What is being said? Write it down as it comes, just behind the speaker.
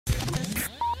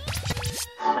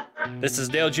This is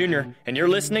Dale Jr., and you're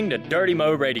listening to Dirty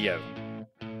Mo Radio.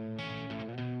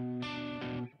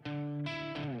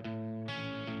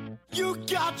 You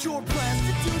got your plans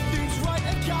to do things right.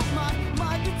 I got my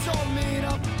mind, it's all made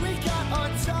up. We got our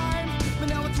time, but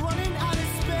now it's running out of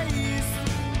space.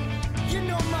 You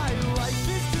know my life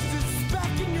is just a speck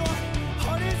and your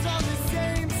heart is all the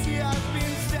same. See, I've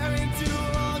been staring too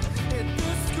long at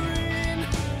the screen.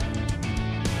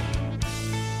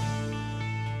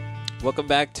 Welcome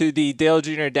back to the Dale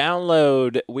Jr.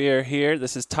 Download. We are here.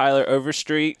 This is Tyler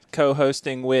Overstreet,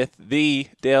 co-hosting with the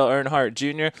Dale Earnhardt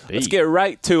Jr. Let's get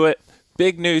right to it.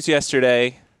 Big news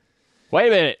yesterday. Wait a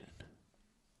minute.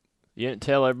 You didn't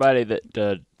tell everybody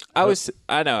that. I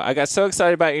know. I got so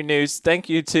excited about your news. Thank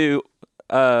you to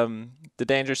the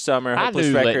Dangerous Summer, Hopeless I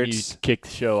knew Records. letting you kick the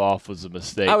show off was a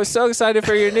mistake. I was so excited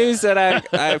for your news that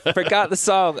I forgot the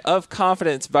song Of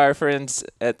Confidence by our friends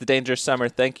at the Dangerous Summer.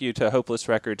 Thank you to Hopeless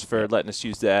Records for letting us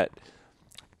use that.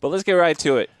 But let's get right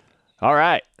to it. All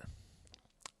right.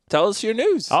 Tell us your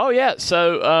news. Oh, yeah.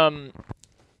 So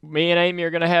me and Amy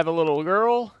are going to have a little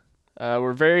girl.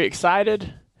 We're very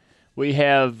excited. We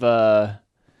have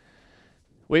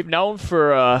we've known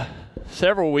for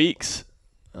several weeks.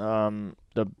 The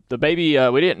baby,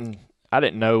 I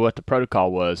didn't know what the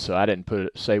protocol was, so I didn't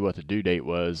say what the due date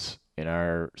was in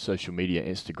our social media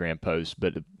Instagram post.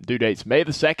 But the due date's May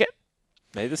the 2nd.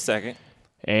 May the 2nd.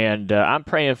 And I'm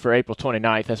praying for April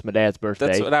 29th. That's my dad's birthday.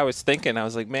 That's what I was thinking. I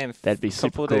was like, man, that'd be a couple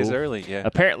super cool. days early. Yeah.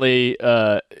 Apparently,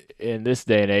 in this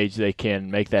day and age, they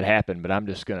can make that happen. But I'm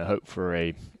just going to hope for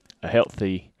a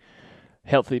healthy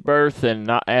birth and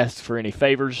not ask for any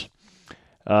favors.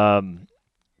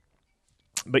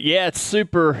 But yeah, it's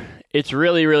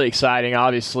really, really exciting.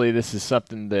 Obviously, this is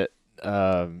something that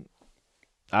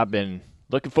I've been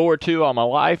looking forward to all my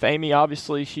life. Amy,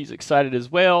 obviously, she's excited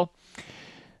as well.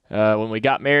 When we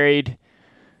got married,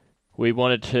 we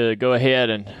wanted to go ahead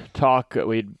and talk.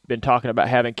 We'd been talking about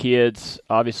having kids.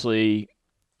 Obviously,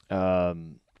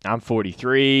 I'm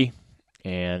 43,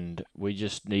 and we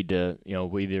just need to,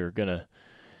 we either going to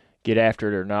get after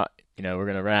it or not. We're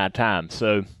going to run out of time.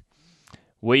 So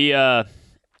we...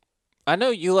 I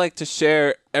know you like to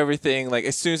share everything like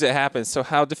as soon as it happens. So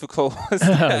how difficult was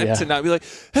that to not be like,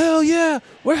 hell yeah,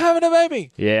 we're having a baby?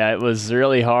 Yeah, it was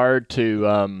really hard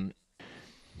to.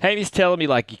 Amy's telling me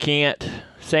like you can't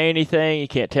say anything, you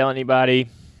can't tell anybody,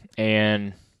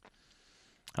 and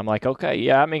I'm like, okay,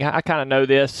 yeah. I mean, I kind of know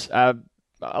this. A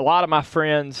lot of my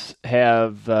friends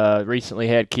have recently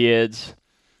had kids,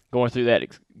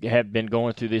 have been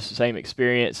going through this same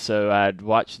experience, so I'd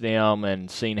watched them and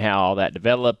seen how all that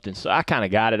developed, and so I kind of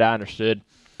got it. I understood,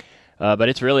 but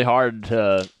it's really hard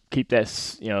to keep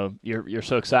that. You're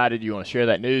so excited, you want to share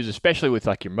that news, especially with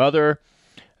like your mother,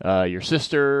 your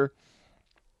sister.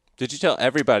 Did you tell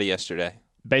everybody yesterday?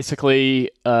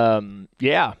 Basically,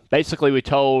 yeah. Basically, we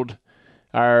told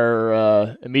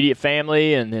our immediate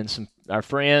family and then our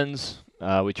friends.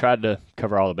 We tried to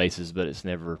cover all the bases, but it's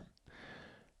never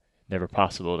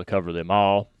possible to cover them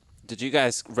all. Did you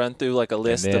guys run through like a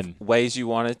list of ways you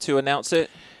wanted to announce it?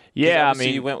 Yeah, I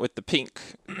mean, you went with the pink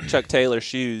Chuck Taylor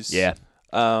shoes. Yeah.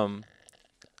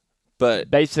 But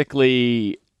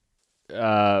basically,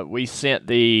 we sent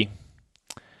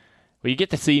you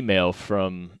get this email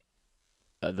from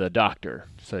the doctor.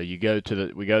 So we go to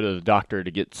the doctor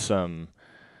to get some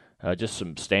just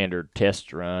some standard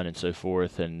tests run and so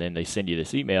forth, and then they send you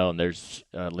this email, and there's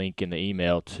a link in the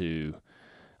email to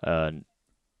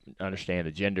understand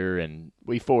the gender, and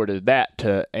we forwarded that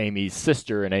to Amy's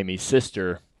sister, and Amy's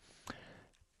sister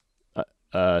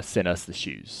sent us the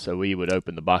shoes. So we would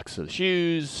open the box of the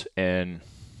shoes, and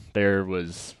there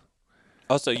was...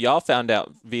 Also, y'all found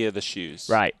out via the shoes.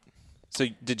 Right. So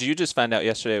did you just find out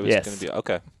yesterday it was going to be...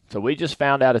 Okay. So we just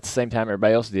found out at the same time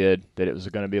everybody else did that it was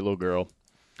going to be a little girl.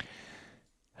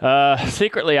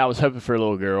 Secretly, I was hoping for a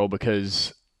little girl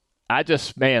because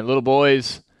little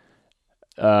boys...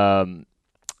 that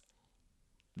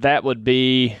would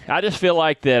be... I just feel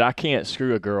like that I can't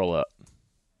screw a girl up.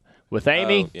 With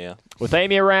Amy, with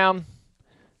Amy around,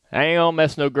 I ain't going to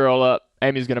mess no girl up.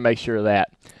 Amy's going to make sure of that.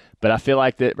 But I feel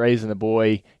like that raising a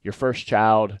boy, your first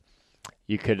child,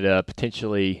 you could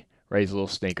potentially raise a little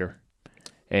stinker.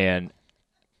 And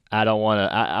I don't want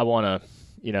to... I want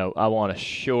to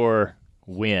sure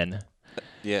win.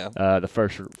 Yeah. The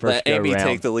first Let go Amy round.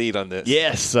 take the lead on this.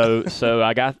 Yes. So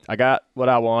I got what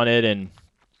I wanted, and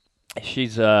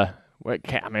she's there's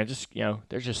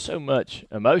just so much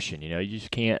emotion. You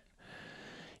just can't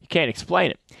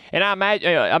explain it. And I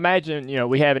imagine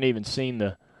we haven't even seen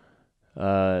the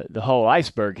whole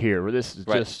iceberg here, where this is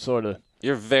just sort of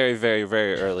You're very, very,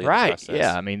 very early in the Right. process.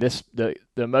 Yeah. I mean, the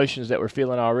emotions that we're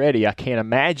feeling already, I can't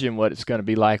imagine what it's going to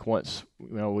be like once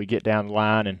we get down the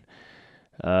line and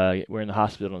we're in the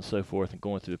hospital and so forth and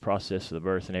going through the process of the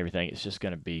birth and everything. It's just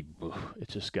going to be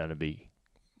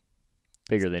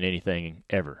bigger than anything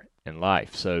ever in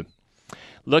life. So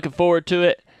looking forward to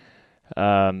it.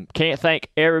 Can't thank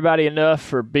everybody enough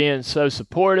for being so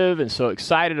supportive and so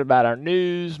excited about our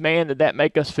news. Man, did that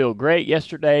make us feel great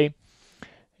yesterday.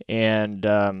 And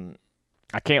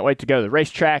I can't wait to go to the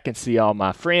racetrack and see all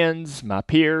my friends, my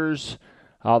peers,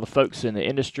 all the folks in the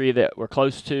industry that we're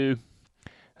close to.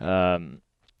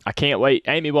 I can't wait.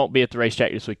 Amy won't be at the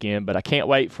racetrack this weekend, but I can't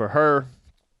wait for her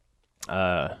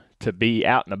to be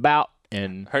out and about.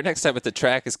 And her next time at the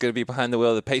track is going to be behind the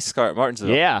wheel of the pace car at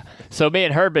Martinsville. Yeah. So me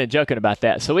and her been joking about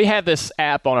that. So we have this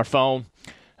app on our phone.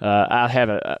 I have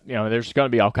there's going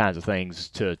to be all kinds of things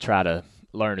to try to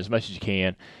learn as much as you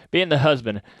can. Being the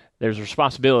husband, there's a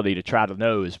responsibility to try to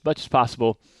know as much as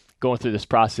possible going through this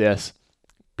process,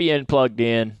 being plugged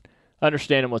in,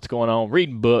 understanding what's going on,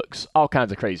 reading books, all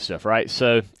kinds of crazy stuff, right?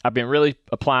 So I've been really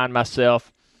applying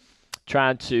myself,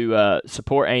 trying to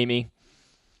support Amy.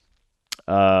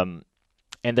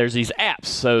 And there's these apps.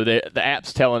 So the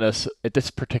app's telling us at this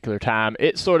particular time,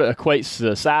 it sort of equates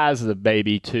the size of the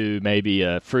baby to maybe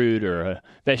a fruit or a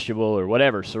vegetable or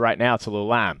whatever. So right now it's a little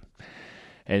lime.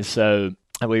 And so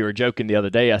we were joking the other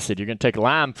day. I said, you're going to take a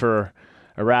lime for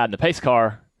a ride in the pace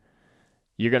car.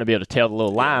 You're going to be able to tell the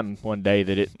little lime one day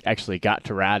that it actually got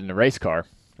to ride in the race car,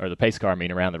 or the pace car,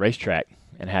 around the racetrack,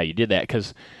 and how you did that.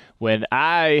 Because when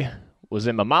I was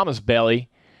in my mama's belly,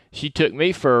 she took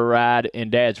me for a ride in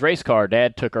Dad's race car.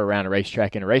 Dad took her around a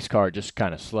racetrack in a race car, just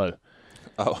kind of slow.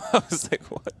 Oh, I was like,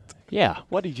 what? Yeah,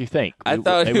 what did you think? I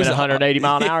thought they he went was 180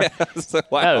 mile an hour. Yeah, I was like,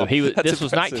 wow, no, this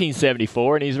was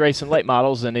 1974, and he's racing late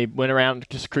models, and he went around,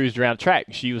 just cruised around the track.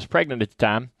 She was pregnant at the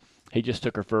time. He just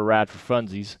took her for a ride for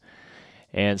funsies,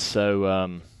 and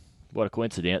so what a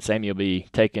coincidence. Amy will be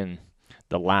taking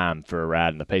the lime for a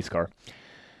ride in the pace car.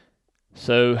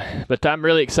 So, but I'm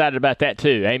really excited about that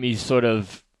too. Amy's sort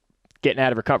of getting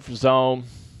out of her comfort zone.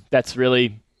 That's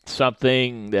really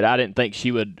something that I didn't think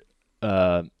she would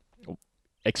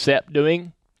accept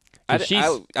doing. I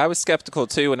was skeptical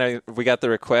too when we got the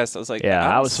request. I was like, yeah,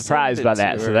 I was surprised by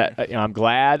that. So that I'm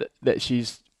glad that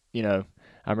she's, I'm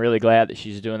really glad that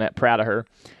she's doing that. Proud of her.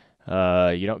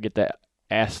 You don't get that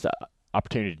asked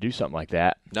opportunity to do something like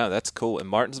that. No, that's cool. And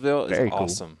Martinsville is Very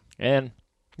awesome. Cool. And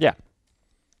yeah,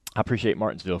 I appreciate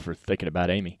Martinsville for thinking about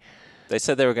Amy. They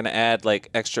said they were going to add like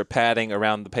extra padding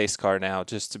around the pace car now,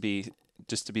 just to be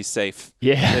safe.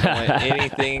 Yeah, they don't want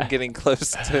anything getting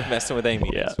close to messing with Amy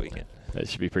this weekend. That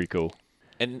should be pretty cool.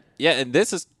 And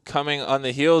this is coming on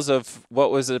the heels of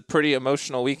what was a pretty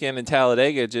emotional weekend in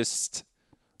Talladega. Just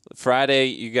Friday,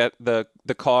 you got the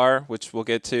car, which we'll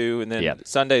get to, and then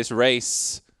Sunday's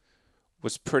race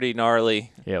was pretty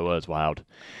gnarly. Yeah, it was wild.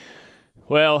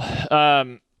 Well,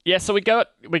 so we go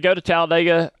to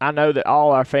Talladega. I know that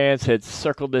all our fans had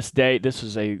circled this date.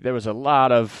 There was a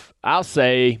lot of, I'll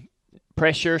say,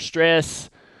 pressure,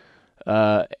 stress,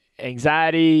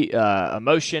 anxiety,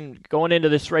 emotion going into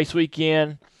this race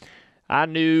weekend. I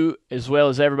knew as well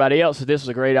as everybody else that this was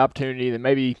a great opportunity, that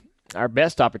maybe our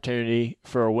best opportunity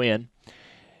for a win,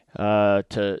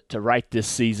 to write this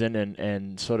season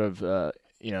and sort of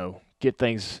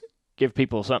give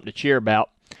people something to cheer about.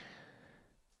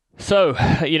 So,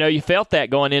 you felt that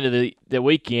going into the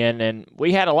weekend, and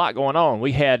we had a lot going on.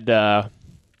 We had, I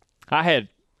had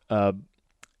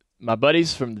my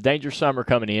buddies from the Danger Summer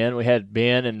coming in. We had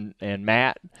Ben and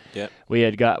Matt. Yep. We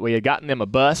had gotten them a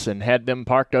bus and had them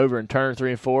parked over in turn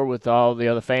 3 and 4 with all the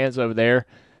other fans over there,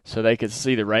 so they could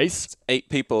see the race. 8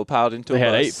 people piled into a bus. We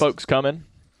had 8 folks coming.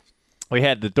 We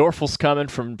had the Dorfels coming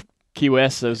from Key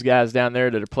West, those guys down there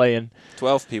that are playing.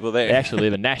 12 people there. They actually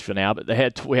live in Nashville now, but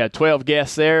we had 12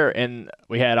 guests there, and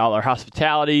we had all our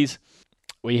hospitalities.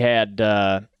 We had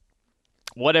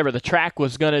whatever the track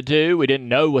was going to do. We didn't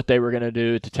know what they were going to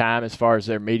do at the time as far as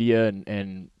their media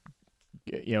and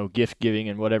gift giving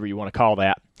and whatever you want to call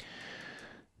that.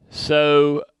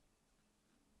 So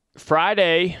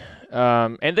Friday,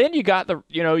 and then you got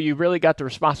you really got the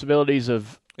responsibilities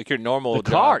of like your normal the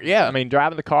car. Yeah,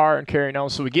 driving the car and carrying on.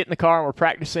 So we get in the car and we're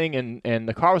practicing, and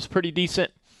the car was pretty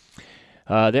decent.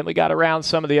 Then we got around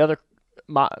some of the other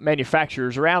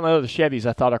manufacturers. Around the other Chevys,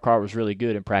 I thought our car was really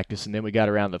good in practice, and then we got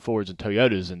around the Fords and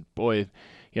Toyotas, and boy,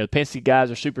 the Penske guys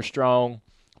are super strong.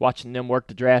 Watching them work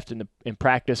the draft in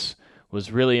practice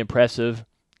was really impressive,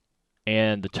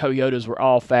 and the Toyotas were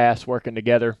all fast working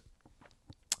together.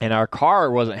 and our car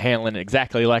wasn't handling it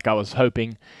exactly like I was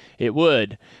hoping it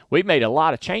would. We made a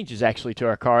lot of changes actually to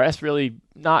our car. That's really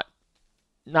not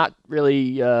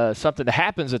really something that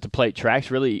happens at the plate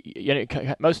tracks. Really,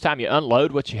 most of the time you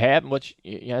unload what you have, and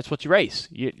that's what you race.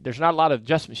 There's not a lot of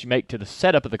adjustments you make to the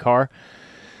setup of the car.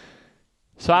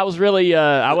 So I was really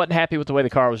I wasn't happy with the way the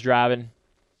car was driving.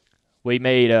 We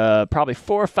made probably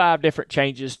 4 or 5 different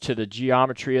changes to the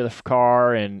geometry of the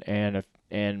car, and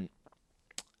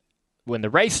when the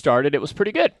race started, it was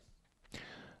pretty good.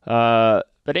 But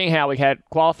anyhow, we had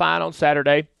qualifying on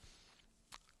Saturday.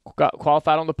 Got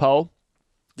qualified on the pole.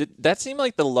 Did that seem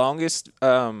like the longest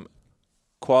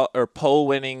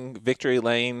pole-winning victory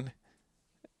lane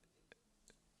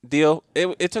deal?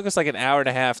 It took us like an hour and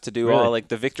a half to do Really? all like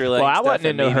the victory lane. Well, I stuff wasn't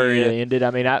in no hurry to end it. I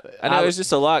mean, I know it was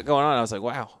just a lot going on. I was like,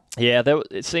 wow. Yeah,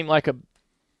 it seemed like a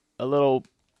little.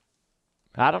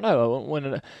 I don't know.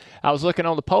 When I was looking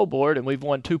on the pole board, and we've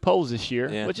won 2 poles this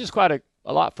year, which is quite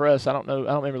a lot for us. I don't know. I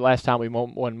don't remember the last time we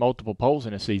won multiple poles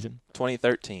in a season.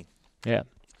 2013. Yeah,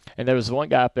 and there was one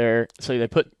guy up there. So they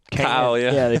put cans, Kyle,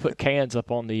 they put cans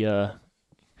up on the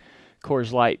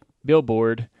Coors Light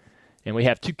billboard, and we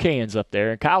have 2 cans up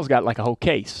there. And Kyle's got like a whole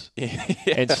case,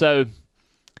 and so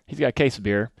he's got a case of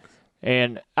beer.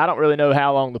 And I don't really know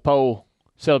how long the pole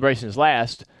celebrations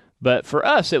last, but for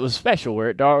us it was special. We're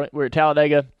at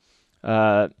Talladega.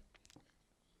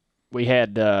 We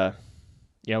had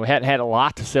we hadn't had a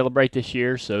lot to celebrate this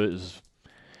year, so it was.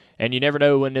 And you never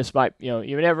know when this might,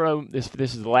 you never know this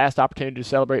is the last opportunity to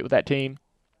celebrate with that team.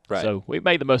 Right. So we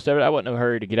made the most of it. I wasn't in no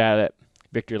hurry to get out of that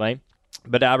victory lane.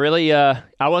 But I really, I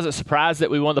wasn't surprised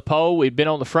that we won the pole. We'd been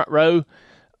on the front row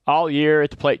all year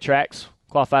at the plate tracks.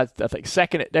 Qualified, I think,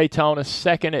 second at Daytona,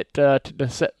 second at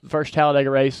the first Talladega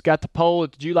race. Got the pole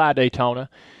at the July Daytona,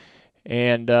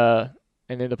 and then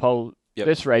the pole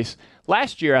this race.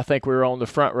 Last year, I think we were on the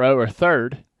front row or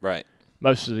third. Right.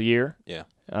 Most of the year. Yeah.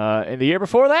 And the year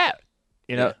before that,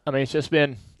 I mean, it's just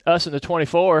been us in the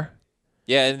 24.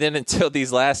 Yeah, and then until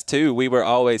these last 2, we were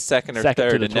always second or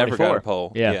third and never got a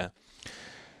pole. Yeah.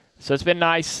 So it's been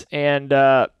nice, and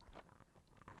but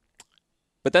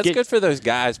that's good for those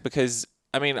guys because,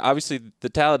 I mean, obviously the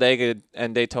Talladega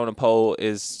and Daytona pole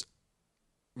is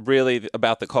really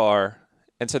about the car,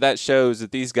 and so that shows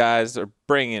that these guys are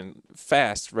bringing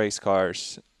fast race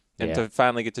cars, and to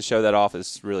finally get to show that off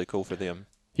is really cool for them.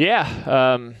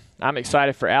 Yeah, I'm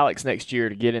excited for Alex next year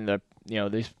to get in the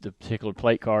particular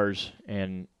plate cars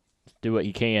and do what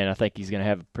he can. I think he's going to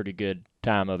have a pretty good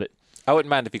time of it. I wouldn't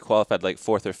mind if he qualified like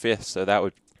 4th or 5th, so that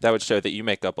would show that you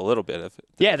make up a little bit of it.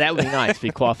 Yeah, that would be nice if he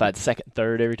qualified 2nd,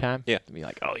 3rd every time. Yeah, to be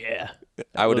like, oh yeah,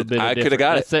 I could have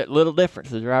got it. That's that little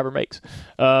difference the driver makes.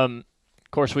 Of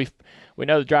course, we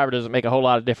know the driver doesn't make a whole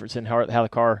lot of difference in how the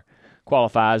car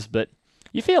qualifies, but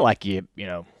you feel like you're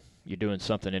doing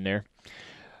something in there.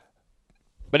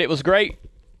 But it was great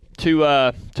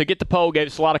to get the pole, gave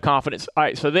us a lot of confidence. All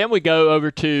right, so then we go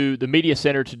over to the media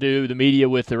center to do the media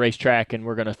with the racetrack, and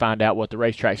we're going to find out what the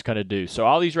racetrack's going to do. So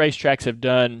all these racetracks have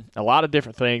done a lot of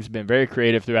different things, been very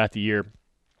creative throughout the year,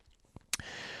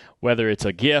 whether it's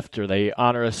a gift or they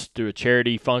honor us through a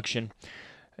charity function.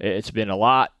 It's been a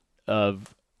lot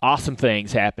of awesome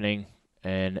things happening,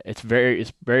 and it's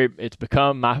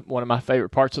become one of my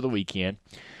favorite parts of the weekend.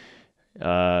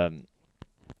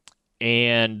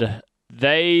 And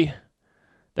they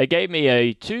gave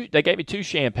me 2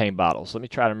 champagne bottles. Let me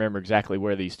try to remember exactly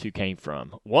where these 2 came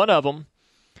from. One of them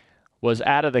was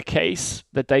out of the case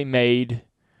that they made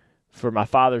for my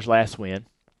father's last win.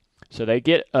 So they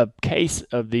get a case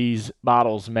of these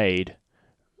bottles made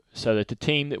so that the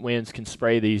team that wins can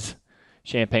spray these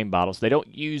champagne bottles. They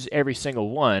don't use every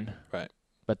single one, right?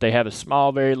 But they have a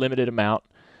small, very limited amount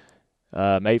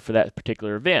made for that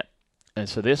particular event. And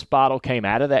so this bottle came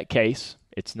out of that case.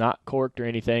 It's not corked or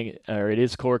anything, or it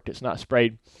is corked. It's not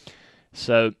sprayed.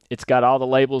 So it's got all the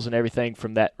labels and everything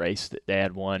from that race that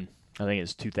Dad won. I think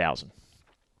it's 2000.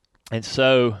 And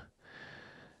so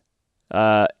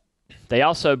they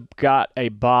also got a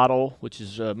bottle, which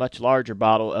is a much larger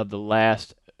bottle of the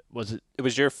last. It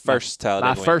was your first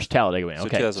Talladega win. My first Talladega win. So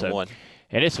okay, 2001.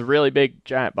 And it's a really big,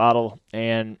 giant bottle.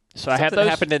 And so I have those. Something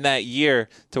happened in that year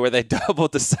to where they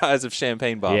doubled the size of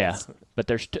champagne bottles. Yeah, but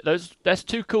there's that's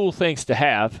 2 cool things to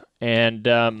have. And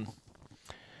then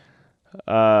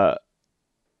I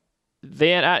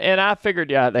figured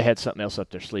they had something else up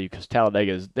their sleeve because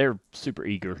Talladega they're super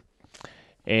eager,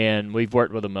 and we've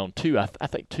worked with them on 2 I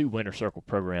think 2 Winter Circle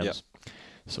programs. Yep.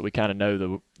 So we kind of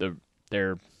know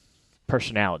their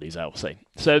personalities, I will say.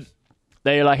 So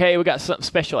they're like, hey, we got something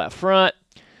special out front.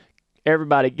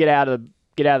 Everybody get out of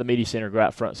get out of the media center, go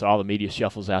out front, so all the media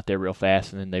shuffles out there real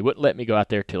fast, and then they wouldn't let me go out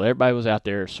there till everybody was out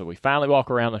there. So we finally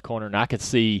walk around the corner, and I could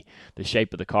see the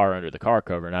shape of the car under the car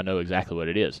cover, and I know exactly what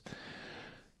it is.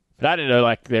 But I didn't know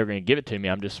like they were going to give it to me.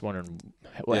 I'm just wondering,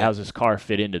 how's this car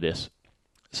fit into this?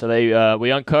 So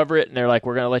we uncover it, and they're like,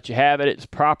 "We're going to let you have it."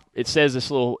 It says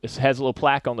it has a little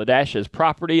plaque on the dash. It says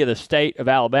property of the state of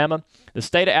Alabama. The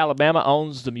state of Alabama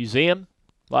owns the museum.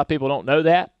 A lot of people don't know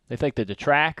that. They think that the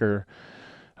track or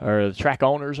the track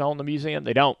owners own the museum.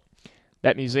 They don't.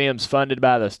 That museum's funded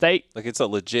by the state. Like it's a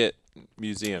legit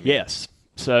museum. Yes.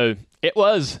 So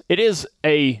it is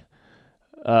a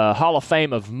Hall of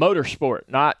Fame of motorsport,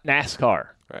 not NASCAR.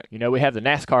 Right. You know, we have the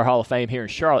NASCAR Hall of Fame here in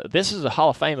Charlotte. This is a Hall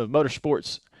of Fame of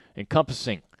motorsports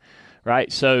encompassing, right?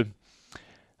 So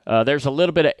there's a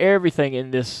little bit of everything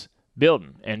in this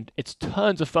building, and it's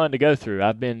tons of fun to go through.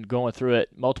 I've been going through it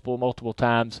multiple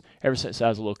times ever since I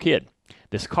was a little kid.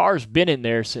 This car's been in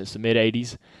there since the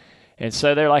mid-'80s, and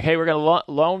so they're like, hey, we're going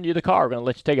to loan you the car. We're going to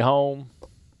let you take it home.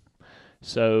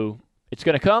 So it's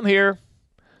going to come here.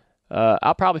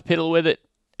 I'll probably piddle with it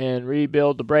and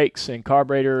rebuild the brakes and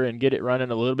carburetor and get it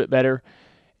running a little bit better,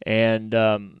 and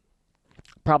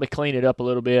probably clean it up a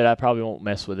little bit. I probably won't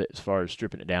mess with it as far as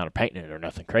stripping it down or painting it or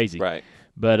nothing crazy. Right.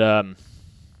 But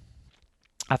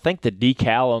I think the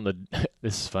decal on the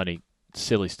this is funny,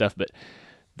 silly stuff, but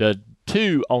the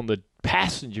 2 on the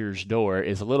passenger's door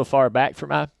is a little far back for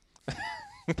my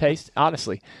taste,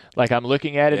 honestly. Like I'm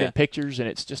looking at it in pictures, and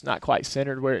it's just not quite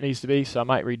centered where it needs to be, so I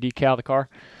might re-decal the car.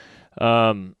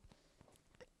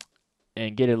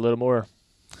 And get it a little more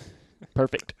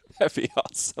perfect. That'd be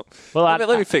awesome. Well,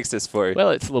 let me fix this for you. Well,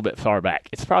 it's a little bit far back.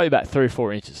 It's probably about 3 or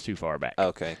 4 inches too far back.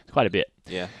 Okay. It's quite a bit.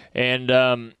 Yeah. And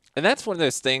that's one of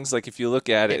those things, like if you look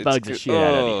at it, it bugs the shit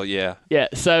out of me. Oh, yeah. Yeah,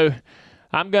 so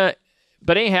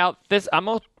but anyhow, I'm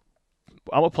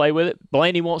gonna play with it.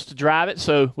 Blaney wants to drive it,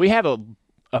 so we have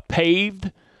a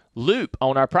paved loop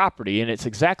on our property, and it's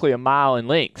exactly a mile in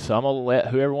length. So I'm gonna let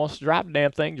whoever wants to drive the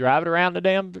damn thing drive it around the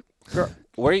damn.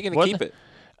 Where are you gonna keep it?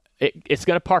 It's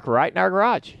gonna park right in our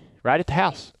garage, right at the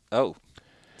house. Oh,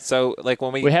 so like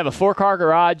when we have a 4-car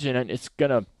garage, and it's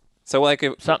gonna. So like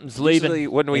if something's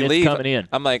leaving when we leave, coming in.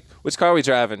 I'm like, which car are we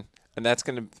driving? And that's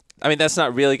gonna. I mean, that's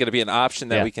not really gonna be an option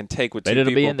that we can take with 2 people.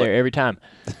 It'll be in there every time.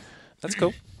 That's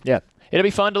cool. Yeah, it'll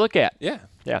be fun to look at. Yeah.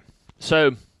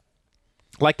 So,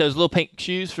 like those little pink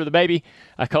shoes for the baby,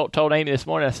 I told Amy this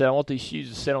morning. I said I want these shoes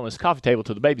to sit on this coffee table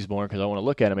till the baby's born because I want to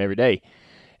look at them every day,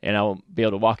 and I will be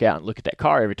able to walk out and look at that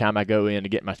car every time I go in to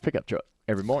get my pickup truck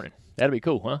every morning. That'll be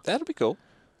cool, huh? That'll be cool.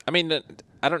 I mean,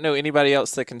 I don't know anybody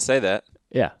else that can say that.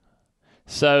 Yeah.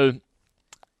 So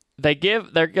they're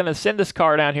going to send this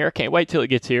car down here. I can't wait till it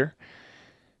gets here.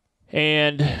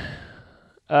 And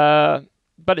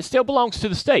but it still belongs to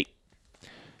the state.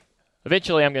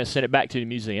 Eventually, I'm going to send it back to the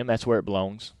museum. That's where it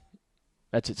belongs.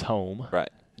 That's its home.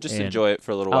 Right. Just enjoy it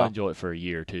for a little while. I'll enjoy it for a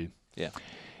year or two. Yeah.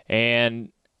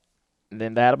 And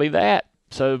then that'll be that.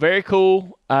 So very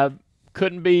cool. I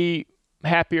couldn't be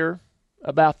happier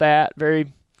about that.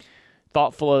 Very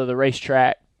thoughtful of the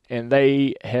racetrack, and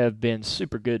they have been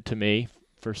super good to me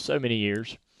for so many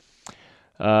years.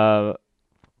 I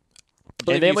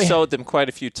believe you sold them quite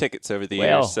a few tickets over the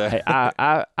years. So. Hey,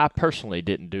 I personally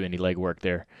didn't do any legwork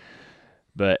there,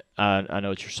 but I know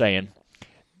what you're saying.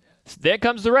 So there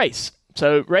comes the race.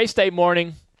 So race day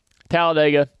morning,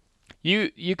 Talladega.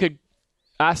 You could.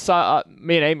 I saw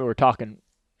me and Amy were talking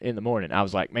in the morning. I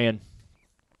was like, man,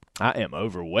 I am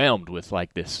overwhelmed with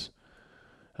like this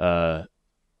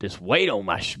weight on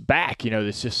my back. You know,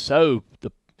 it's just so.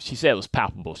 She said it was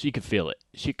palpable. She could feel it.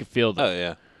 She could feel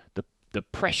the the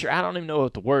pressure. I don't even know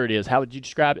what the word is. How would you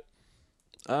describe it?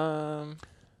 I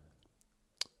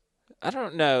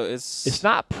don't know. It's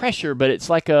not pressure, but it's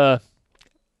like a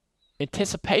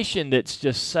anticipation that's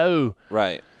just so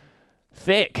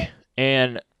thick.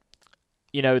 And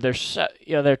you know, there's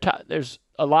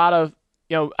a lot of,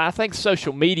 you know, I think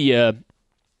social media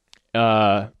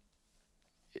is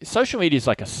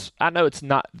like I know it's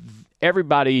not,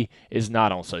 everybody is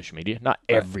not on social media, not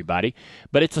everybody,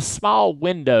 but it's a small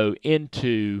window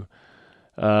into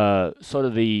sort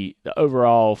of the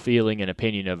overall feeling and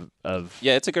opinion of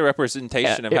yeah, it's a good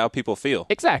representation of how people feel.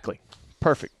 Exactly.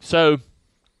 Perfect. So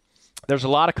there's a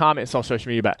lot of comments on social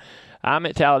media about, I'm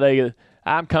at Talladega,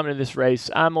 I'm coming to this race,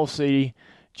 I'm going to see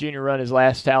Junior run his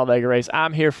last Talladega race,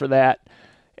 I'm here for that.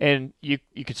 And you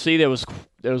could see there was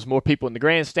more people in the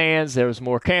grandstands, there was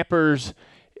more campers.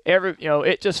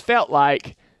 It just felt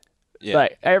like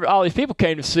all these people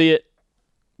came to see it.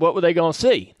 What were they going to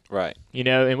see? Right. You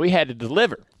know, and we had to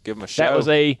deliver. Give them a show. That was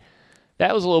a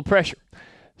little pressure.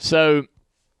 So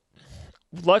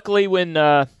luckily when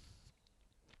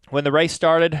when the race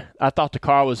started, I thought the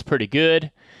car was pretty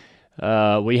good.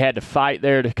 We had to fight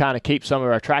there to kind of keep some of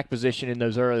our track position in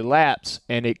those early laps,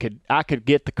 and I could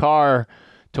get the car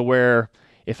to where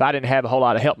if I didn't have a whole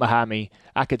lot of help behind me,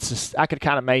 I could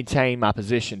kind of maintain my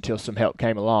position until some help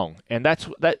came along. And that's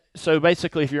that. So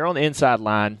basically, if you're on the inside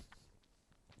line,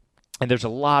 and there's a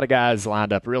lot of guys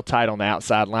lined up real tight on the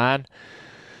outside line,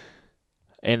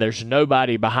 and there's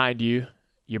nobody behind you,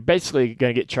 you're basically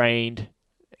going to get trained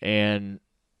and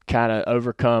kind of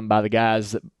overcome by the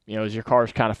guys that, as your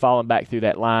car's kind of falling back through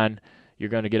that line, you're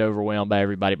going to get overwhelmed by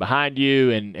everybody behind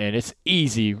you, and it's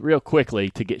easy real quickly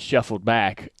to get shuffled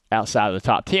back outside of the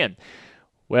top 10.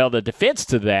 Well, the defense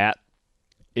to that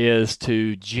is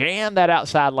to jam that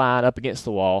outside line up against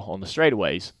the wall on the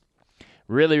straightaways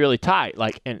really, really tight,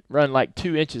 and run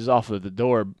 2 inches off of the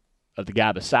door of the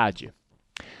guy beside you.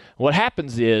 What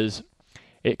happens is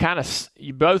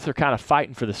you both are kind of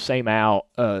fighting for the same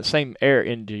air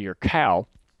into your cowl.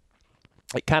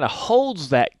 It kind of holds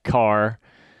that car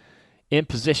in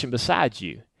position beside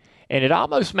you. And it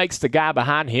almost makes the guy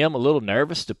behind him a little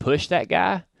nervous to push that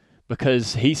guy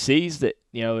because he sees that,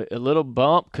 a little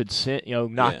bump could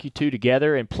knock you two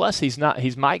together. And plus he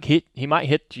might hit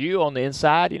you on the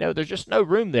inside. There's just no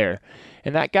room there.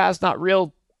 And that guy's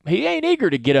he ain't eager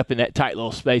to get up in that tight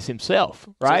little space himself,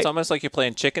 right? So it's almost like you're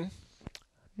playing chicken?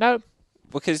 No.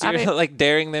 Because you're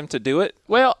daring them to do it?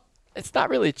 Well, it's not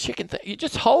really a chicken thing. You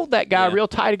just hold that guy real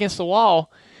tight against the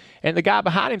wall, and the guy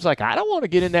behind him's like, I don't want to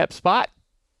get in that spot.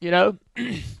 I don't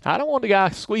want the guy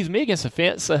to squeeze me against the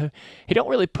fence, so he don't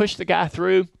really push the guy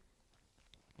through.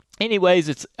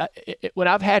 Anyways, when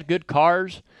I've had good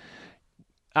cars,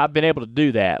 I've been able to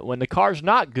do that. When the car's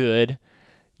not good,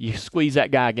 you squeeze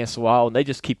that guy against the wall, and they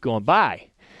just keep going by.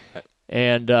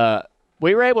 And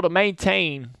we were able to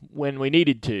maintain when we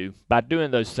needed to by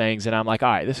doing those things, and I'm like, all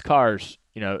right, this car's,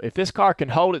 if this car can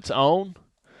hold its own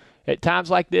at times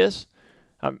like this,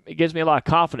 it gives me a lot of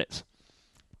confidence.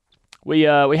 We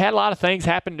had a lot of things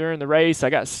happen during the race.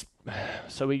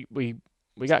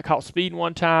 We got caught speeding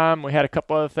one time. We had a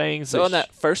couple other things. So on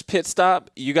that first pit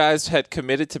stop, you guys had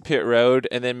committed to pit road,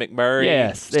 and then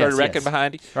McMurray started wrecking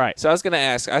behind you. Right. So I was going to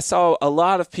ask, I saw a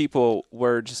lot of people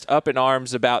were just up in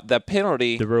arms about the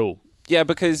penalty. The rule. Yeah,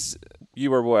 because you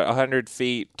were, 100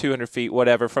 feet, 200 feet,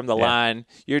 whatever, from the line.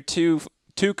 You're too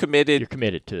committed. You're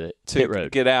committed to it. To pit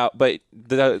road. Get out, but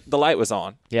the light was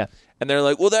on. Yeah. And they're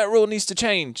like, well, that rule needs to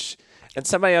change. And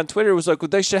somebody on Twitter was like, well,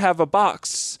 they should have a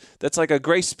box that's like a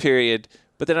grace period.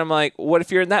 But then I'm like, what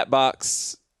if you're in that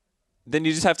box? Then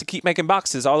you just have to keep making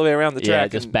boxes all the way around the track. Yeah,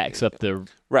 it just backs up the...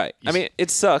 Right. I mean,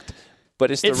 it sucked, but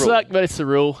it's the rule. It sucked, but it's the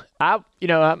rule. I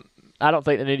don't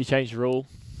think they need to change the rule.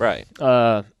 Right.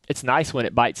 It's nice when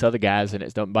it bites other guys and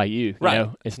it don't bite you. Right.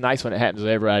 It's nice when it happens to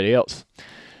everybody else.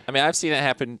 I mean, I've seen it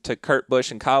happen to Kurt Busch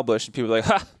and Kyle Busch, and people are like,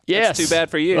 ha, yes, that's too bad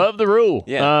for you. Love the rule.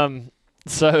 Yeah.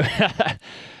 So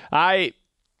that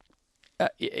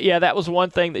was one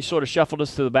thing that sort of shuffled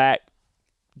us to the back.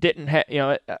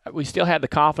 We still had the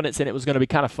confidence, and it was going to be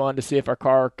kind of fun to see if our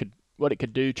car what it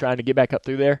could do trying to get back up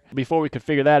through there. Before we could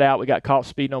figure that out, we got caught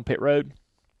speeding on pit road.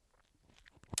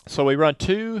 So we run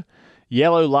 2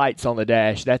 yellow lights on the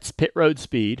dash. That's pit road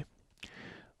speed.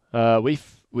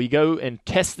 We go and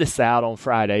test this out on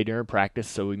Friday during practice,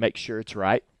 so we make sure it's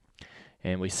right,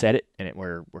 and we set it, and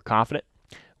we're confident.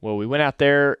 Well, we went out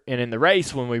there, and in the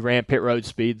race, when we ran pit road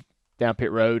speed down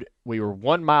pit road, we were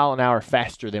 1 mile an hour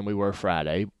faster than we were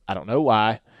Friday. I don't know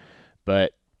why,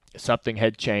 but something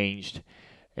had changed,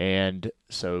 and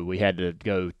so we had to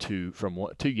go from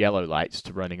 2 yellow lights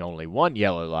to running only 1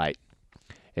 yellow light.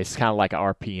 It's kind of like an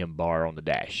RPM bar on the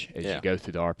dash. As you go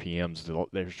through the RPMs,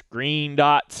 there's green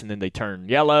dots, and then they turn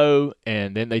yellow,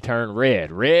 and then they turn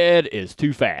red. Red is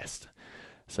too fast.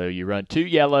 So you run 2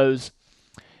 yellows.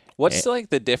 What's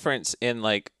the difference in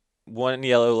 1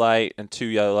 yellow light and 2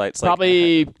 yellow lights?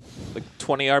 Probably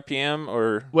 20 RPM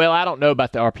or? Well, I don't know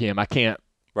about the RPM. I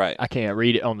can't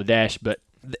read it on the dash, but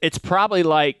it's probably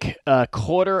like a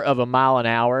quarter of a mile an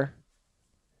hour.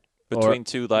 Between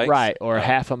 2 lights? Right, or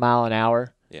half a mile an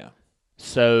hour. Yeah.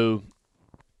 So,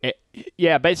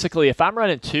 basically, if I'm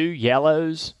running 2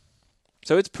 yellows.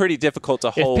 So it's pretty difficult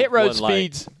to hold if pit road one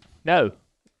speeds, light.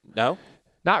 No,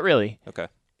 not really. Okay.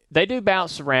 They do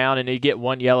bounce around, and you get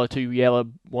 1 yellow, 2 yellow,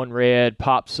 1 red,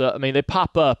 pops up. I mean, they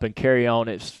pop up and carry on.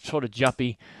 It's sort of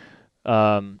jumpy.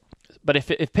 But if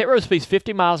pit road speed's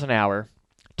 50 miles an hour,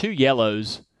 2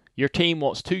 yellows, your team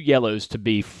wants 2 yellows to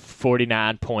be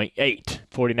 49.8,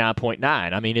 49.9.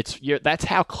 I mean, that's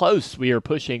how close we are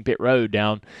pushing pit road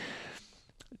down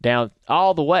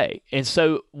all the way. And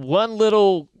so one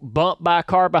little bump by a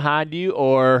car behind you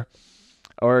or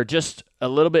or just a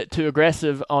little bit too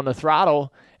aggressive on the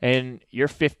throttle, and you're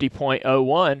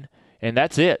 50.01, and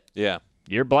that's it. Yeah.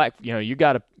 You're black. You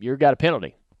got a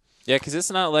penalty. Yeah, because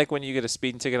it's not like when you get a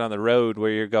speeding ticket on the road where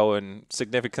you're going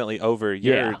significantly over.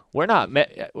 Yeah, we're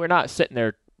not sitting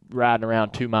there riding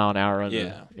around 2 mile an hour.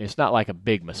 It's not like a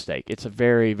big mistake. It's a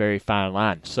very, very fine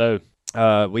line. So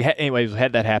we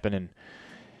had that happen, and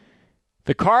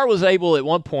the car was able at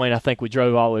one point. I think we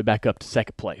drove all the way back up to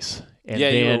second place. And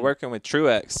you were working with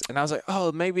Truex, and I was like,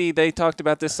 oh, maybe they talked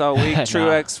about this all week.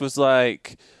 Truex was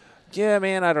like, yeah,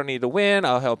 man, I don't need to win.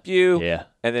 I'll help you. Yeah,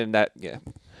 and then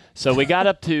So we got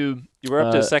up to you were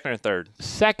up to second or third.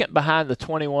 Second behind the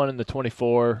 21 and the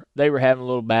 24. They were having a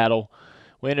little battle.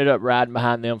 We ended up riding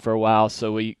behind them for a while.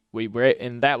 So we were,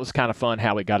 and that was kind of fun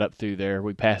how we got up through there.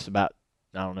 We passed about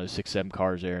 6-7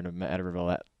 cars there in a matter of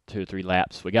about 2 or 3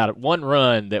 laps. We got one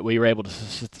run that we were able to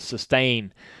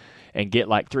sustain and get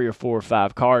like 3 or 4 or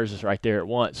 5 cars right there at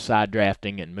once, side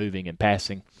drafting and moving and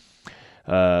passing.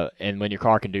 And when your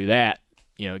car can do that,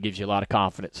 it gives you a lot of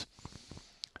confidence.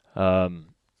 And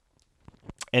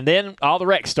then all the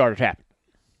wrecks started happening.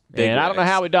 And I don't know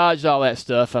how we dodged all that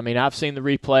stuff. I mean, I've seen the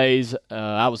replays.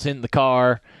 I was in the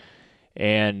car.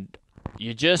 And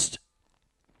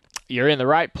you're in the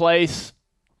right place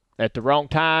at the wrong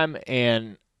time.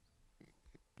 And,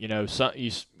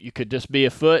 you could just be a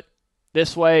foot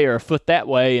this way or a foot that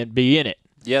way and be in it.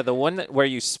 Yeah, the one where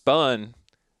you spun,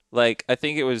 like I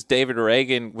think it was David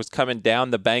Reagan was coming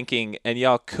down the banking, and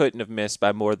y'all couldn't have missed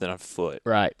by more than a foot.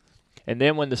 Right. And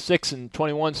then when the 6 and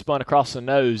 21 spun across the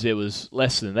nose, it was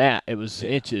less than that. It was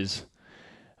inches.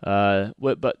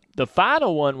 But the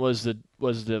final one was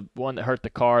the one that hurt the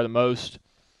car the most.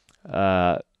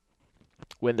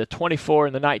 When the 24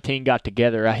 and the 19 got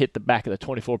together, I hit the back of the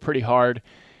 24 pretty hard.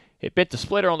 It bit the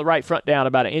splitter on the right front down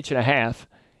about 1.5 inches.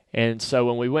 And so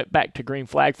when we went back to green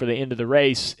flag for the end of the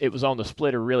race, it was on the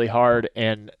splitter really hard,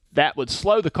 and that would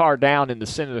slow the car down in the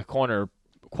center of the corner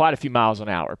quite a few miles an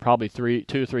hour, probably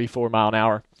 2, 3, 4 mile an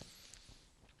hour.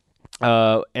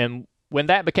 And when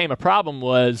that became a problem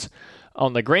was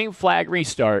on the green flag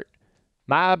restart,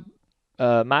 my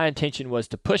intention was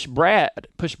to push Brad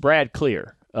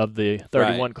clear of the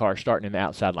 31 car starting in the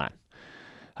outside line.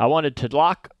 I wanted to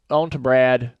lock onto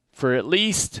Brad for at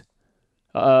least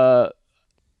till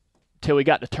we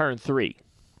got to turn 3.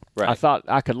 Right. I thought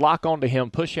I could lock onto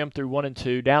him, push him through 1 and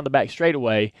 2, down the back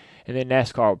straightaway, and then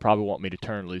NASCAR would probably want me to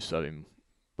turn loose of him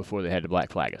before they had to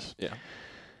black flag us. Yeah.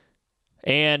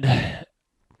 And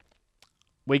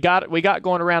we got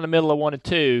going around the middle of 1 and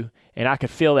 2, and I could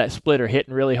feel that splitter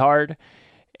hitting really hard,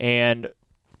 and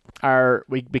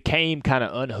we became kind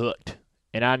of unhooked.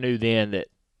 And I knew then that,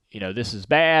 this is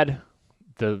bad.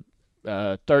 The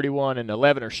 31 and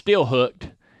 11 are still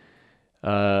hooked.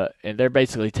 And they're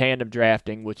basically tandem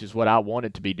drafting, which is what I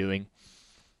wanted to be doing.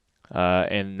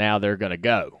 And now they're going to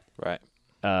go. Right.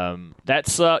 That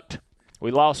sucked.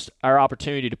 We lost our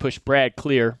opportunity to push Brad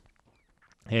clear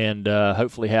and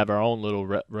hopefully have our own little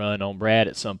run on Brad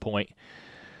at some point.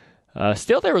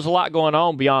 Still, there was a lot going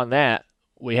on beyond that.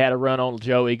 We had a run on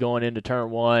Joey going into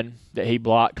turn 1 that he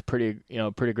blocked pretty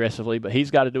aggressively, but he's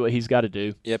got to do what he's got to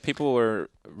do. Yeah, people were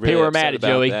really mad at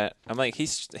Joey. That. I'm like,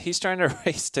 he's trying to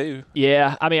race too.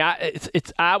 Yeah, I mean,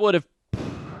 I would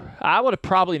have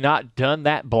probably not done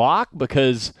that block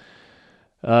because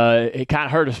it kind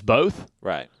of hurt us both.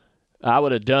 Right. I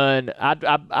would have done.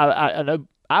 I know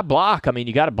I block. I mean,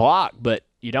 you got to block, but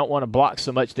you don't want to block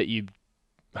so much that you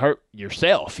hurt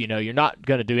yourself. You're not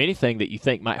going to do anything that you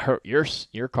think might hurt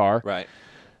your car, right?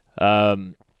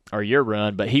 Or your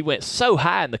run. But he went so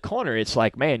high in the corner, it's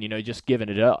like, man, just giving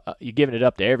it up. You're giving it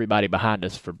up to everybody behind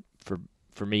us for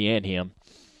me and him.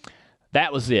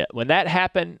 That was it. When that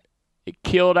happened, it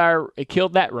killed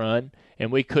that run,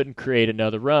 and we couldn't create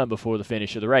another run before the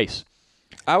finish of the race.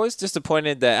 I was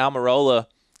disappointed that Almirola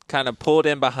kind of pulled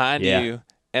in behind you,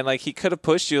 and like he could have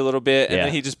pushed you a little bit, and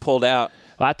then he just pulled out.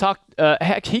 Well,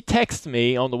 he texted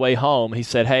me on the way home. He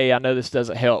said, "Hey, I know this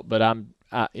doesn't help, but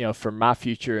for my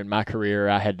future and my career,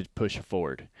 I had to push it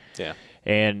forward." Yeah.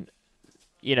 And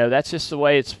that's just the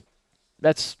way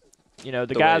the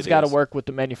guys got to work with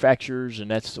the manufacturers, and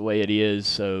that's the way it is.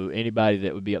 So anybody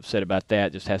that would be upset about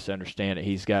that just has to understand that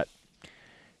he's got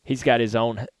his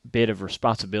own bit of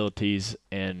responsibilities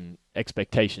and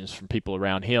expectations from people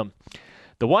around him.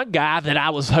 The one guy that I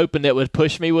was hoping that would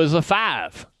push me was a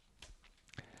 5.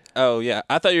 Oh yeah,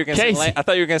 I thought you were going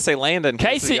to say Landon.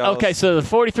 Casey. Okay, so the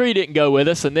 43 didn't go with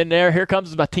us, and then here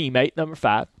comes my teammate, number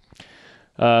 5.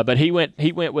 But he went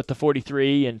with the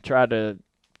 43 and tried to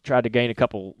gain a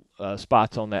couple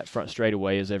spots on that front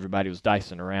straightaway as everybody was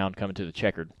dicing around coming to the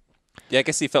checkered. Yeah, I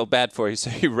guess he felt bad for you, so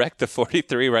he wrecked the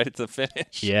 43 right at the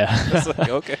finish. Yeah. It's like,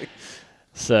 okay.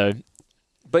 So,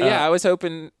 but yeah, I was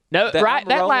hoping. that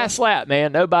last lap,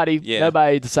 man, nobody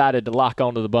decided to lock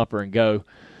onto the bumper and go.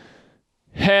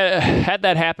 Had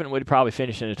that happened, we'd probably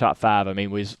finish in the top 5. I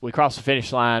mean, we crossed the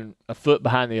finish line a foot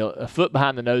behind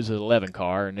the nose of the 11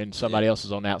 car, and then somebody else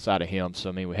was on the outside of him. So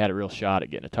I mean, we had a real shot at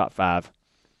getting a top 5.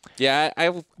 Yeah,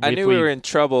 I knew we were in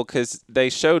trouble because they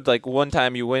showed like one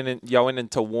time y'all went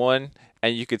into one,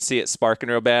 and you could see it sparking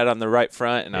real bad on the right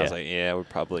front, and I was like, yeah, we're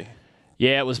probably.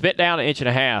 Yeah, it was bent down 1.5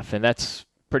 inches, and that's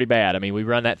pretty bad. I mean, we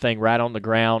run that thing right on the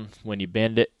ground. When you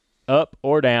bend it up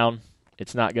or down,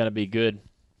 it's not going to be good.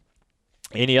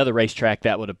 Any other racetrack,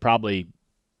 that would have probably,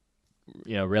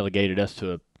 relegated us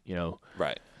to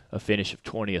a finish of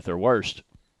 20th or worst.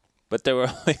 But there were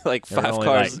only like 5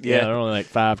 cars. There were only like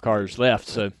 5 cars left.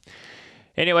 So,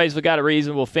 anyways, we got a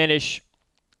reasonable finish.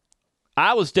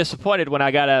 I was disappointed when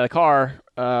I got out of the car,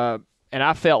 and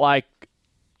I felt like,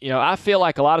 I feel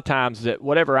like a lot of times that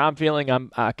whatever I'm feeling,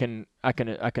 I can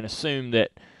assume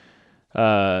that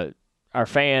our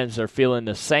fans are feeling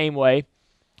the same way.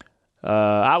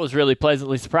 I was really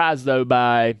pleasantly surprised, though,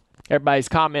 by everybody's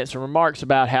comments and remarks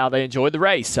about how they enjoyed the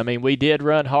race. I mean, we did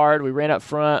run hard. We ran up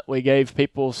front. We gave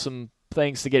people some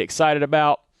things to get excited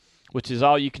about, which is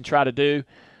all you can try to do.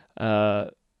 I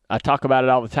talk about it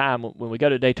all the time. When we go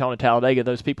to Daytona, Talladega,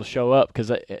 those people show up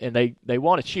and they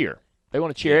want to cheer. They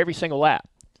want to cheer every single lap.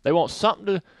 They want something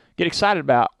to get excited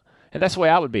about, and that's the way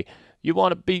I would be. You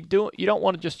don't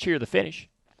want to just cheer the finish.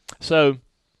 So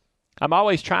I'm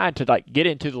always trying to get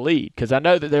into the lead because I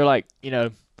know that they're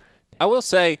I will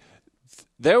say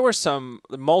there were some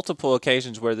multiple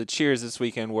occasions where the cheers this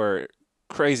weekend were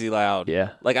crazy loud.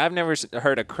 Yeah. Like I've never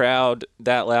heard a crowd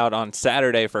that loud on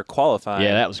Saturday for qualifying.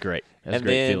 Yeah, that was great. That was a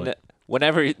great feeling.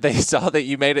 Whenever they saw that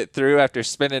you made it through after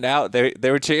spinning out, they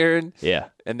were cheering. Yeah.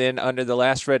 And then under the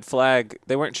last red flag,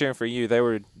 they weren't cheering for you. They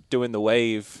were doing the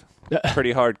wave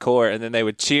pretty hardcore, and then they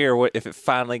would cheer if it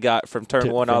finally got from turn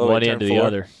 1 all the way to turn 4. The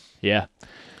other. Yeah.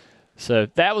 So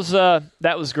that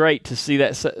was great to see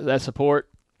that support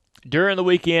during the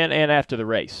weekend and after the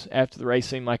race. After the race,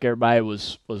 seemed like everybody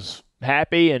was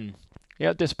happy and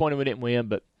disappointed we didn't win,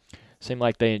 but seemed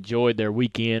like they enjoyed their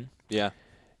weekend. Yeah.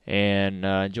 And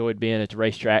enjoyed being at the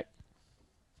racetrack.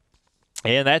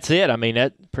 And that's it. I mean,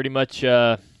 that pretty much.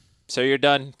 So you're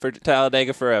done for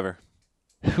Talladega forever.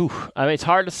 Whew, I mean, it's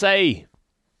hard to say.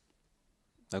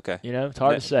 Okay. It's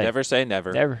hard to say. Never say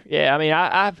never. Never. Yeah. I mean,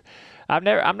 I've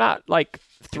never. I'm not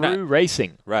through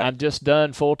racing. Right. I'm just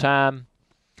done full time.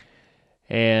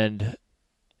 And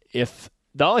if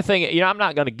the only thing, I'm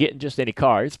not going to get in just any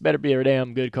car. It's better be a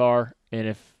damn good car. And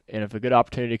if a good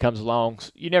opportunity comes along,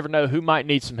 you never know who might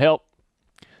need some help.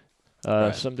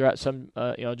 Right. Some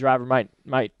driver might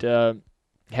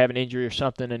have an injury or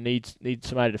something and needs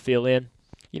somebody to fill in.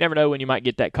 You never know when you might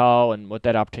get that call and what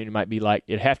that opportunity might be like.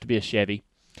 It'd have to be a Chevy.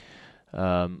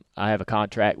 I have a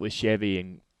contract with Chevy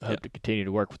and hope to continue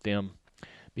to work with them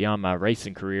beyond my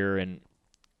racing career, and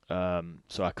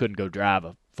so I couldn't go drive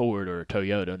a Ford or a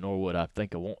Toyota, nor would I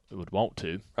think I would want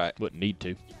to. Right. Wouldn't need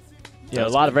to. A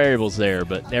lot of variables there,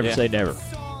 but never say never.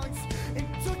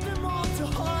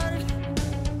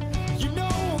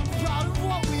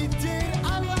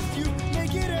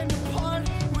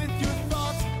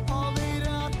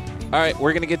 All right,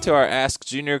 we're going to get to our Ask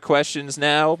Junior questions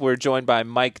now. We're joined by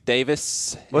Mike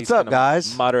Davis. What's up,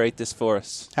 guys? Moderate this for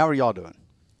us. How are y'all doing?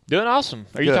 Doing awesome.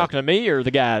 Are you talking to me or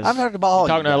the guys? I'm talking about all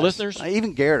talking you to guys. our listeners.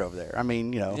 Even Garrett over there. I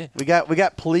mean, we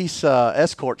got police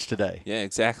escorts today. Yeah,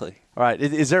 exactly. All right.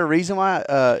 Is there a reason why?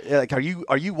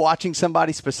 Are you watching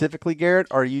somebody specifically, Garrett,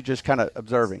 or are you just kind of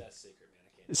observing?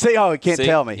 See, he can't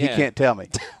tell me. Yeah. He can't tell me.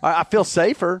 I feel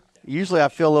safer. Usually I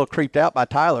feel a little creeped out by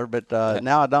Tyler, but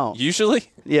now I don't. Usually?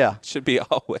 Yeah. Should be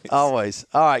always. Always.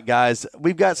 All right, guys.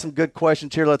 We've got some good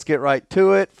questions here. Let's get right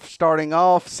to it. Starting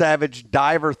off, Savage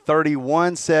Diver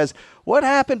 31 says, what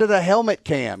happened to the helmet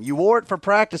cam? You wore it for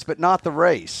practice, but not the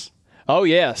race. Oh,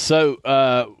 yeah. So,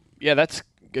 that's a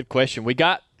good question.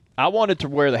 I wanted to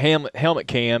wear the helmet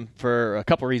cam for a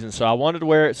couple reasons. So I wanted to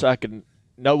wear it so I could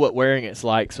know what wearing it's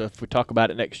like. So if we talk about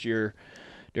it next year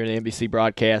during the NBC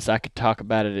broadcast, I could talk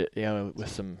about it, with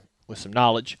some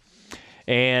knowledge.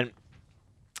 And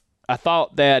I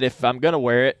thought that if I'm going to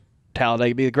wear it, Talladega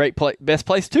would be the best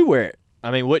place to wear it.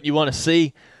 I mean, wouldn't you want to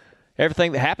see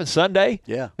everything that happened Sunday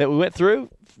that we went through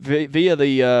via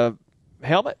the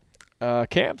helmet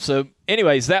cam? So,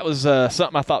 anyways, that was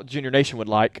something I thought Junior Nation would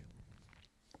like.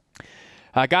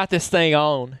 I got this thing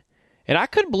on, and I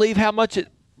couldn't believe how much it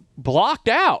blocked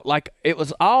out. Like, it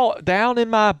was all down in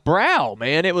my brow,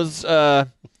 man. It was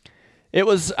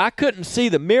I couldn't see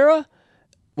the mirror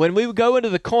when we would go into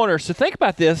the corner. So think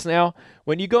about this now.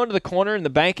 When you go into the corner in the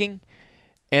banking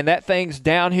and that thing's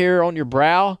down here on your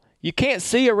brow, you can't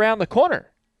see around the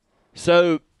corner.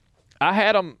 So I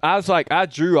had them, I was like, I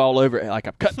drew all over it. Like,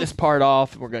 I'm cutting this part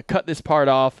off. We're going to cut this part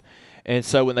off. And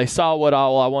so when they saw what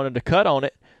all I wanted to cut on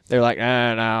it, they're like, no,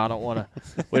 I don't want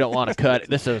to. We don't want to cut it.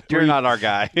 This is You're not our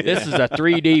guy. This is a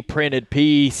 3D printed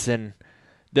piece, and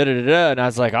da-da-da-da. And I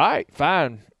was like, all right,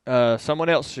 fine. Someone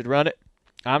else should run it.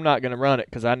 I'm not going to run it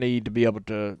because I need to be able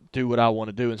to do what I want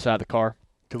to do inside the car.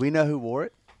 Do we know who wore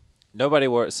it? Nobody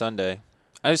wore it Sunday.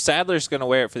 Sadler's going to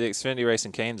wear it for the Xfinity race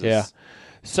in Kansas. Yeah.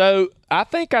 So I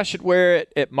think I should wear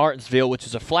it at Martinsville, which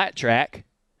is a flat track.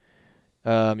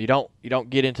 You don't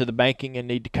get into the banking and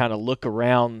need to kind of look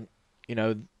around,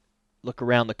 look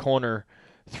around the corner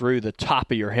through the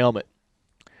top of your helmet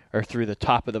or through the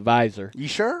top of the visor. You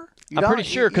sure? I'm pretty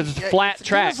sure because it's a flat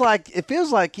track. It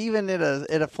feels like even at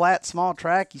a flat, small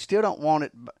track, you still don't want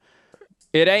it.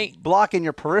 It ain't blocking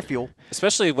your peripheral.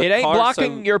 Especially with it ain't cars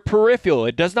blocking your peripheral.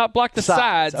 It does not block the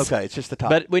sides. Okay, it's just the top.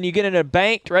 But when you get in a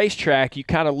banked racetrack, you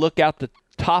kind of look out the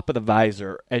top of the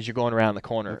visor as you're going around the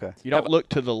corner. Okay. You don't look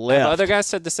to the left. Have other guys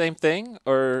said the same thing,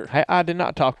 or I did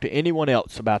not talk to anyone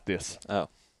else about this. Oh,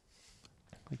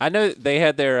 I know they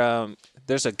had their.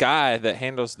 There's a guy that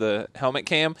handles the helmet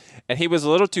cam, and he was a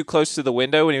little too close to the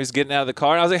window when he was getting out of the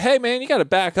car. And I was like, "Hey, man, you got to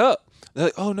back up." They're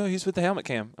like, "Oh no, he's with the helmet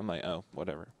cam." I'm like, "Oh,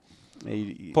 whatever."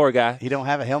 Poor guy. He don't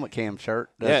have a helmet cam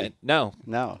shirt, does he? No.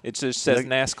 It just says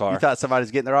NASCAR. You thought somebody was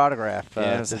getting their autograph through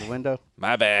the window?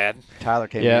 My bad. Tyler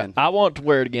came in. I want to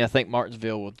wear it again. I think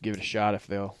Martinsville will give it a shot if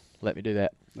they'll let me do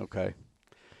that. Okay.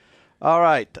 All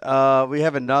right. We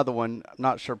have another one. I'm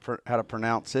not sure how to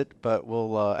pronounce it, but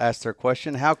we'll ask their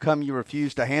question. How come you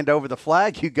refused to hand over the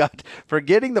flag you got for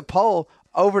getting the pole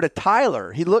over to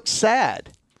Tyler? He looked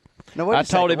sad. Now, I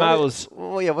told him I was.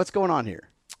 Well, yeah, what's going on here?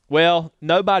 Well,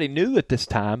 nobody knew at this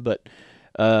time, but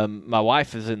my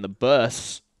wife is in the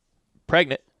bus,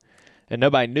 pregnant, and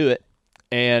nobody knew it.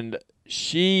 And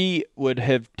she would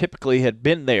have typically had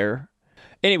been there.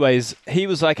 Anyways, he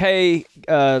was like, hey,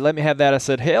 let me have that. I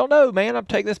said, hell no, man. I'm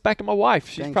taking this back to my wife.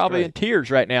 She's probably in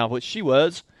tears right now, which she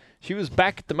was. She was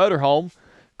back at the motorhome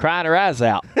crying her eyes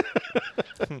out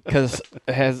because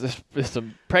this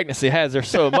pregnancy they're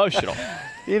so emotional.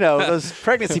 Those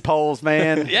pregnancy poles,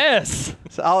 man. Yes.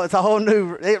 It's a whole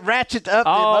new – it ratchets up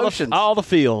the emotions. All the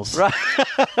feels. Right.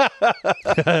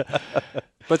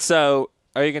 But so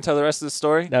are you going to tell the rest of the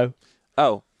story? No.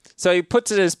 Oh. So he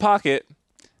puts it in his pocket,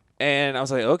 and I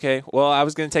was like, okay, well, I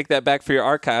was going to take that back for your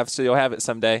archive so you'll have it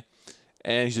someday.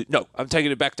 And he's like, no, I'm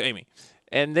taking it back to Amy.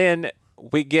 And then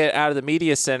we get out of the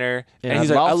media center, and he's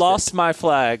like, I lost my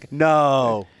flag.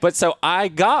 No. But so I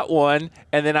got one,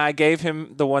 and then I gave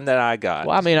him the one that I got.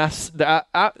 Well, I mean,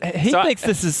 he thinks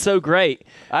this is so great.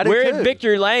 We're in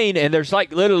Victory Lane, and there's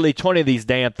like literally 20 of these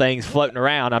damn things floating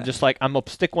around. I'm just like, I'm going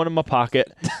to stick one in my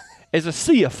pocket. It's a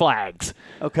sea of flags.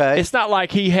 Okay. It's not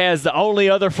like he has the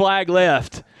only other flag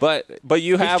left. But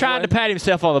you have He's trying to pat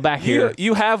himself on the back here.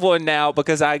 You have one now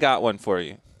because I got one for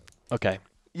you. Okay.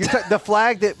 The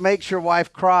flag that makes your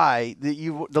wife cry that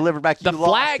you delivered back, the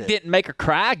flag didn't make her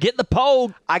cry. Get the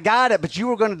pole. I got it, but you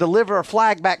were going to deliver a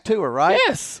flag back to her, right?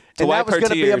 Yes. And that was going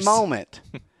to be a moment.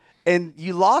 And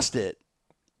you lost it.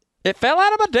 It fell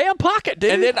out of my damn pocket,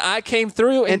 dude. And then I came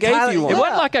through and gave Tyler, you one. It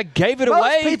wasn't like I gave it away.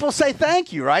 Most people say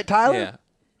thank you, right, Tyler?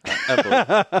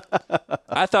 Yeah.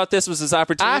 I thought this was his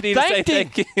opportunity to say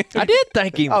thank you. I did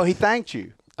thank him. Oh, he thanked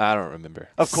you. I don't remember.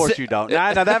 Of course you don't.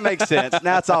 Now that makes sense.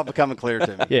 Now it's all becoming clear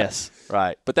to me. Yes.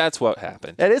 Right. But that's what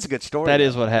happened. That is a good story. That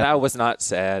is what happened. I was not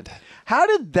sad. How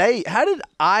did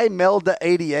Imelda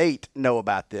 88 know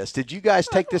about this? Did you guys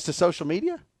take this to social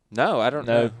media? No, I don't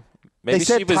know. Maybe they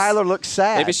said Tyler looked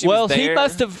sad. Maybe she was there. He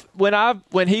must have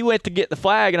when he went to get the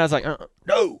flag, and I was like,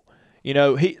 no.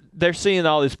 They're seeing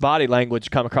all this body language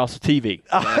come across the TV.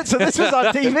 So this was on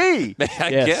TV. I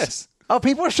guess. Oh,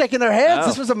 people are shaking their heads. Oh.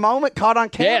 This was a moment caught on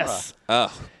camera. Yes.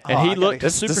 Oh. And he looked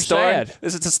super sad.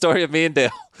 This is the story of me and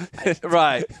Dale.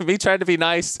 Right. Me trying to be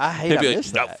nice. I hate I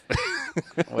missed that.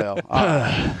 Well, all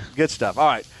right. Good stuff. All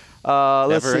right.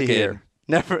 Let's see here.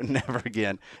 Never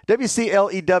again.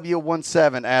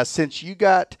 WCLEW17 asks, since you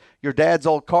got your dad's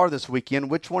old car this weekend,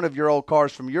 which one of your old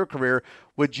cars from your career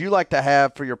would you like to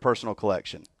have for your personal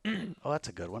collection? Oh, that's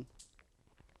a good one.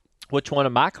 Which one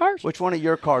of my cars? Which one of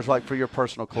your cars like for your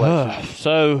personal collection?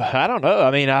 So, I don't know.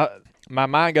 I mean, my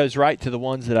mind goes right to the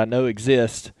ones that I know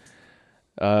exist.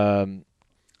 The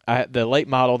late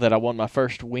model that I won my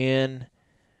first win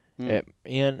in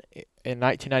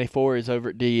 1994 is over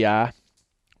at DEI,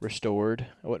 restored.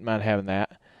 I wouldn't mind having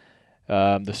that.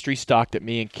 The street stock that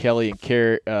me and Kelly and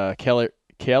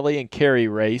Carrie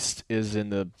raced is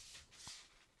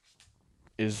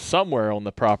somewhere on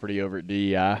the property over at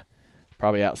DEI,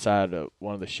 probably outside of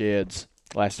one of the sheds.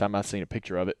 Last time I seen a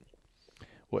picture of it.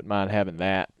 Wouldn't mind having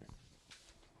that.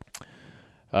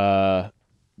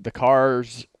 The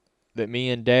cars that me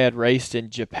and Dad raced in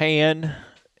Japan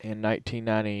in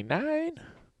 1999.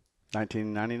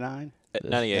 1999?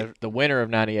 98. The winter of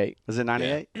 98. Was it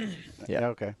 98? Yeah.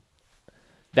 Okay.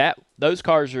 Those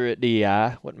cars are at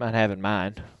DEI. Wouldn't mind having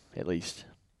mine, at least.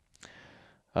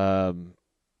 There's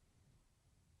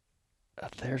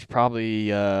probably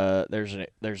there's an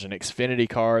Xfinity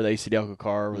car, the AC Delco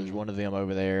car. There's one of them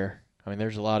over there. I mean,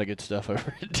 there's a lot of good stuff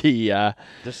over at DEI.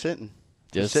 Just sitting.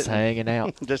 Just sitting. hanging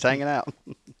out. Just hanging out.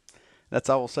 That's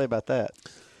all we'll say about that.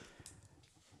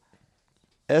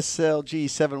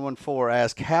 SLG714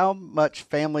 asks, how much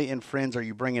family and friends are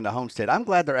you bringing to Homestead? I'm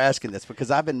glad they're asking this because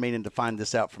I've been meaning to find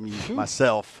this out from you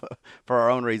myself for our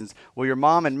own reasons. Will your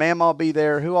mom and Mama be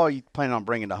there? Who are you planning on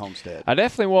bringing to Homestead? I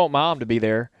definitely want Mom to be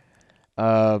there.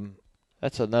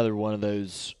 That's another one of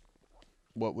those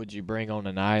what would you bring on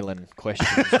an island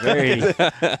questions. Very.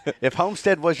 If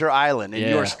Homestead was your island and you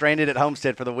Yeah. are stranded at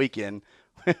Homestead for the weekend,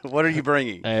 what are you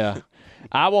bringing? Yeah.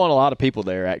 I want a lot of people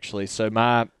there, actually. So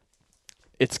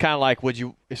it's kind of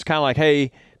like,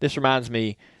 hey, this reminds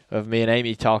me of me and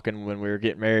Amy talking when we were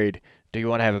getting married. Do you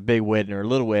want to have a big wedding or a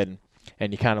little wedding?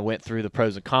 And you kind of went through the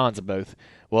pros and cons of both.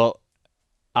 Well,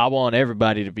 I want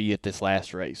everybody to be at this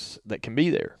last race that can be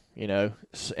there, you know.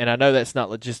 And I know that's not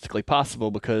logistically possible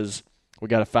because we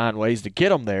got to find ways to get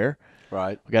them there.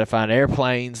 Right. We got to find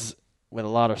airplanes with a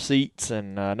lot of seats,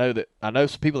 and I know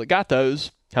some people that got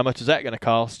those. How much is that going to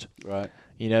cost? Right.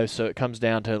 You know, so it comes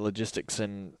down to logistics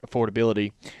and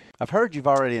affordability. I've heard you've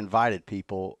already invited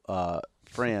people,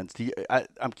 friends.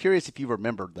 I'm curious if you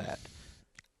remembered that.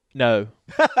 No.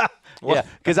 Yeah,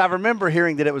 because I remember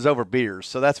hearing that it was over beers,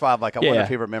 so that's why I'm like, I wonder if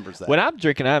he remembers that. When I'm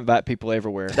drinking, I invite people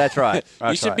everywhere. That's right.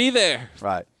 You should be there.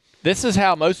 Right. This is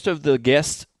how most of the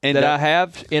guests I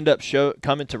have end up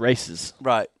coming to races.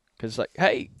 Right. Because it's like,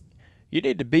 hey, you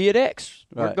need to be at X.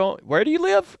 Right. We're going. Where do you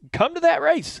live? Come to that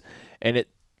race. And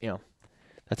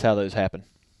that's how those happen.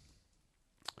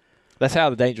 That's how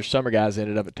the Dangerous Summer guys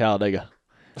ended up at Talladega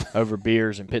over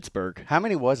beers in Pittsburgh. How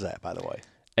many was that, by the way?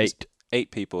 8.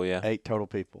 8 people, yeah. 8 total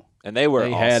people. And they were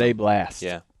They awesome. had a blast.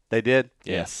 Yeah. They did?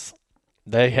 Yes.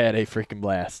 They had a freaking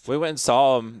blast. We went and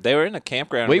saw them. They were in a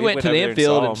campground. We went to over the there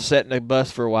infield saw and 'em. sat in a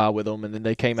bus for a while with them, and then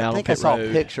they came out I on think pit I saw road.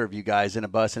 a picture of you guys in a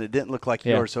bus, and it didn't look like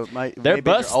Yeah. yours, so it might Their maybe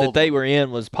bus your that old they one. were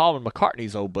in was Paul and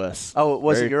McCartney's old bus. Oh, it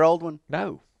wasn't your old one?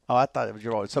 No. Oh, I thought it was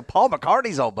your old one. So Paul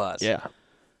McCartney's old bus. Yeah.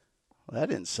 Well, that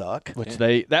didn't suck. Which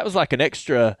that was like an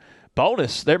extra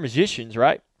bonus. They're musicians,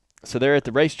 right? So they're at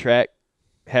the racetrack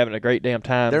having a great damn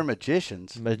time. They're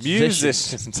magicians.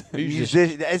 Musicians.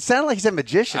 It sounded like he said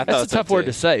magician. I thought That's a tough word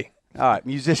to say. All right,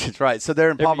 musicians, right. So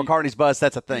they're in Paul McCartney's bus.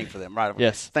 That's a thing for them, right?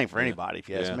 Yes. Thing for anybody, if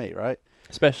you ask Yeah. me, right?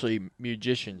 Especially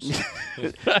musicians.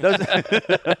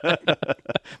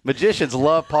 Magicians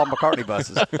love Paul McCartney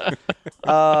buses.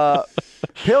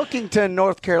 Pilkington,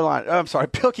 North Carolina. I'm sorry,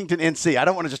 Pilkington, NC. I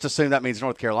don't want to just assume that means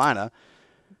North Carolina.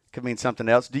 Could mean something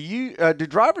else. Do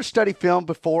drivers study film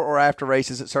before or after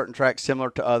races at certain tracks similar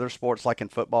to other sports like in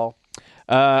football?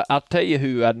 I'll tell you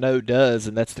who I know does,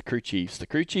 and that's the crew chiefs. The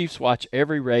crew chiefs watch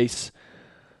every race.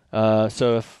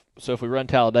 So if we run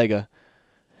Talladega,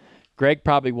 Greg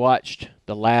probably watched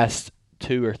the last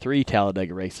 2 or 3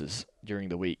 Talladega races during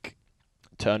the week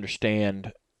to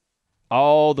understand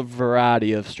all the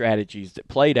variety of strategies that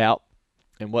played out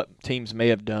and what teams may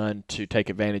have done to take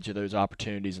advantage of those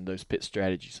opportunities and those pit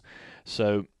strategies.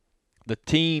 So the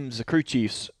crew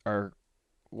chiefs are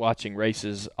watching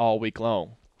races all week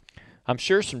long. I'm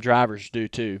sure some drivers do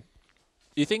too.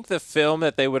 You think the film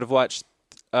that they would have watched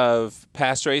of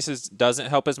past races doesn't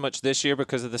help as much this year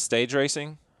because of the stage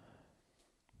racing?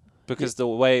 Because the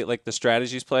way the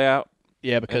strategies play out?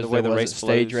 Yeah, because the way there the wasn't race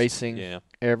stage flows. racing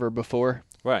ever before.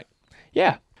 Right.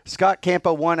 Yeah. Scott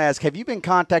Campo 1 asks, have you been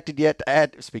contacted yet to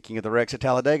add, speaking of the wrecks at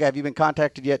Talladega, have you been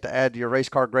contacted yet to add to your race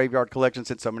car graveyard collection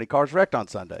since so many cars wrecked on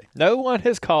Sunday? No one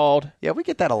has called. Yeah, we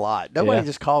get that a lot. Nobody Yeah.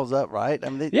 just calls up, right? I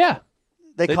mean,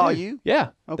 They call do. you? Yeah.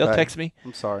 Okay. They'll text me.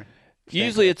 I'm sorry.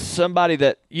 Usually it's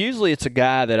a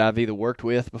guy that I've either worked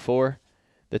with before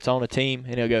that's on a team,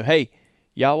 and he'll go, hey,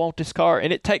 y'all want this car?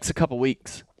 And it takes a couple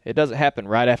weeks. It doesn't happen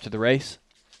right after the race.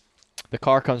 The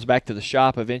car comes back to the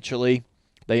shop eventually.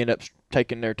 They end up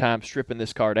taking their time stripping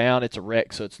this car down. It's a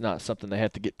wreck, so it's not something they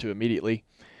have to get to immediately.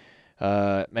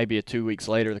 Maybe 2 weeks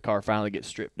later, the car finally gets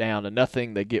stripped down to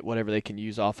nothing. They get whatever they can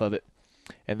use off of it.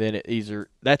 And then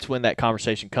that's when that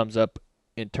conversation comes up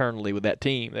internally with that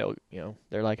team,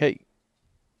 they're like, hey,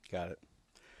 got it.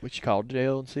 we should call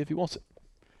Dale and see if he wants it.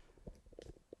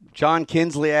 John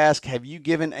Kinsley asked, have you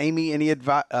given Amy any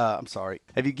advice?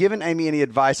 Have you given Amy any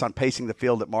advice on pacing the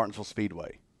field at Martinsville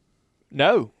Speedway?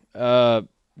 No.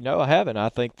 No, I haven't. I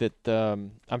think that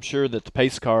I'm sure that the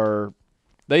pace car,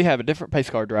 they have a different pace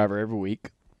car driver every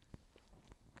week.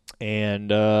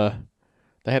 And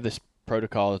they have this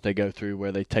protocol that they go through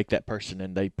where they take that person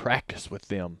and they practice with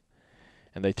them.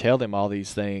 And they tell them all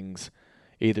these things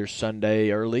either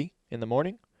Sunday early in the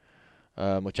morning,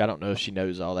 which I don't know if she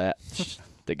knows all that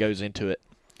that goes into it.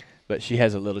 But she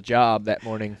has a little job that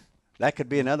morning. That could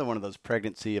be another one of those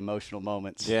pregnancy emotional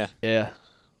moments. Yeah. Yeah.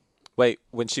 Wait,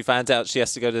 when she finds out she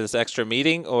has to go to this extra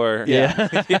meeting, or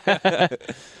yeah.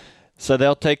 So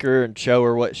they'll take her and show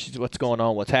her what's going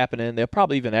on, what's happening. They'll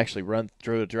probably even actually run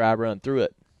through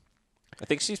it. I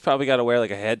think she's probably got to wear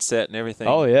like a headset and everything.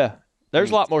 Oh yeah,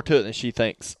 there's a lot more to it than she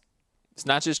thinks. It's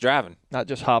not just driving. Not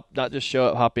just show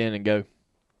up, hop in, and go.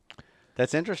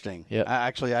 That's interesting.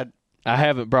 Yeah. I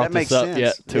haven't brought this up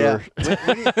yet to her.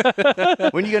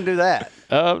 When are you going to do that?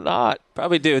 Not.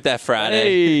 Probably do it that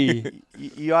Friday. Hey.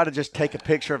 You ought to just take a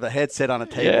picture of the headset on a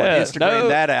table Yeah, and Instagram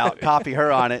that out, copy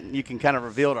her on it, and you can kind of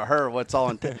reveal to her what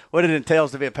it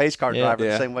entails to be a pace car driver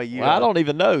the same way you I don't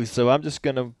even know, so I'm just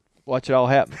going to watch it all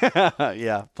happen.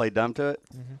 Yeah, play dumb to it.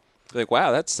 Mm-hmm. Like,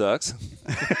 wow, that sucks.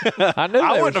 I knew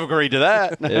I wouldn't have agreed to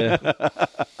that. Yeah.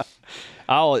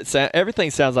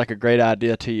 Everything sounds like a great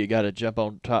idea till you got to jump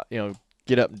on top,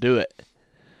 get up and do it.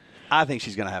 I think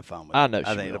she's going to have fun with it. I know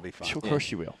I think it'll be fun. Of course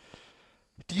she will.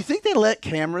 Do you think they let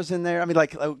cameras in there? I mean,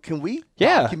 can we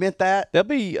document that? They'll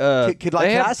be. Can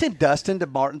I send Dustin to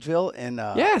Martinsville and?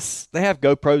 Yes, they have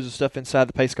GoPros and stuff inside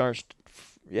the pace cars.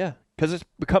 Yeah, because it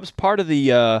becomes part of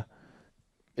the.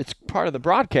 It's part of the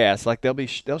broadcast. Like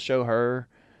they'll show her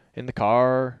in the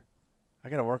car. I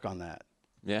got to work on that.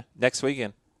 Yeah, next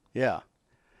weekend. Yeah,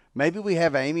 maybe we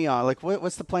have Amy on. Like,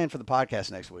 what's the plan for the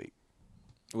podcast next week?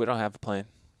 We don't have a plan.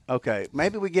 Okay,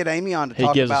 maybe we get Amy on to talk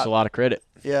about. He gives us a lot of credit.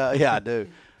 Yeah, I do.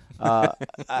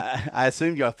 I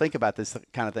assume y'all think about this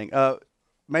kind of thing.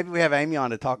 Maybe we have Amy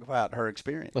on to talk about her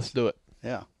experience. Let's do it.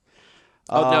 Yeah.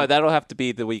 No, that'll have to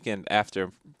be the weekend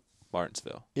after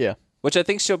Martinsville. Yeah. Which I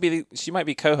think she might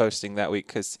be co-hosting that week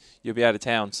because you'll be out of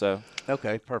town. So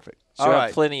okay, perfect. She'll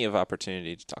have plenty of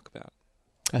opportunity to talk about.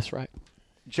 That's right.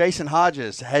 Jason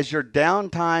Hodges, has your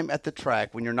downtime at the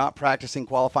track when you're not practicing,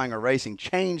 qualifying, or racing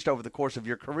changed over the course of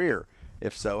your career?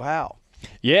 If so, how?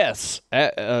 Yes,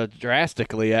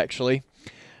 drastically, actually.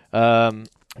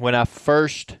 When I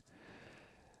first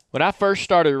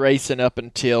started racing up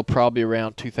until probably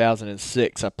around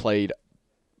 2006, I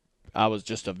was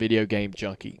just a video game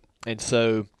junkie. And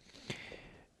so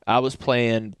I was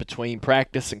playing between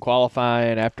practice and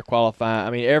qualifying, after qualifying.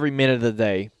 I mean, every minute of the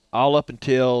day, all up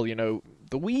until, the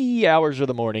wee hours of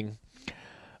the morning.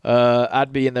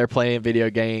 I'd be in there playing video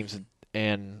games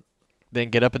and then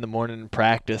get up in the morning and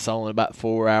practice on about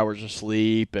 4 hours of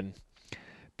sleep, and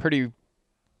pretty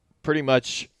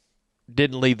much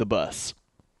didn't leave the bus.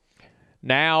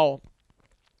 Now,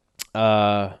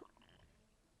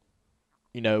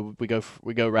 we go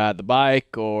ride the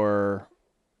bike or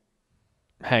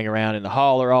hang around in the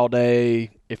hauler all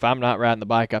day. If I'm not riding the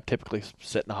bike, I typically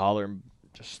sit in the hauler and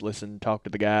just listen, talk to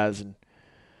the guys, and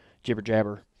jibber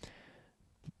jabber,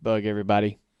 bug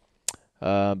everybody.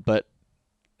 But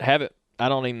I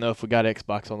don't even know if we got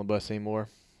Xbox on the bus anymore,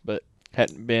 but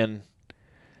hadn't been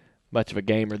much of a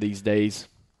gamer these days.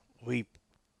 We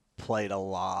played a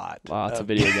lot. Lots of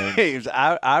video games.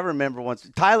 I remember once.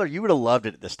 Tyler, you would have loved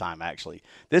it at this time, actually.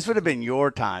 This would have been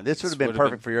your time. This would have been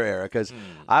perfect for your era because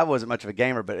I wasn't much of a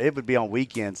gamer, but it would be on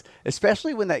weekends,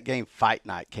 especially when that game Fight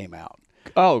Night came out.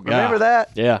 Oh, God. Remember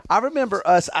that? Yeah. I remember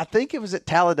us, I think it was at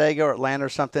Talladega or Atlanta or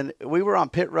something. We were on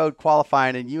pit road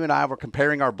qualifying, and you and I were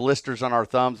comparing our blisters on our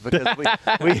thumbs because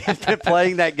we had been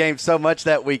playing that game so much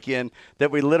that weekend that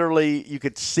we literally, you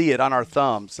could see it on our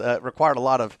thumbs. It required a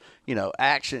lot of,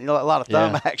 action, a lot of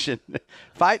thumb action.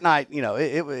 Fight Night,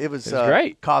 it was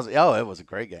great. It was a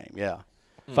great game, yeah.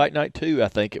 Fight Night 2, I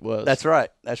think it was. That's right.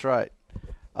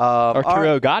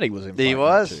 Arturo Gotti was in Fight He Night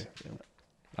was? 2.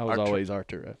 I was always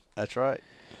Arturo. That's right.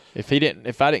 If I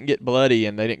didn't get bloody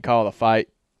and they didn't call the fight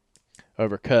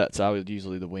over cuts, I was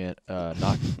usually the win.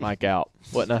 Knock Mike out.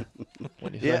 What?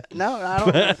 Yeah. No,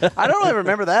 I don't really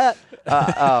remember that.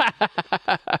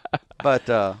 But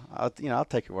I'll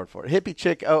take your word for it. Hippie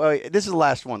Chick. This is the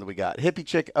last one that we got. Hippie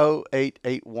Chick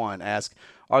 0881 asks,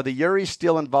 "Are the Uris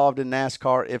still involved in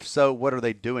NASCAR? If so, what are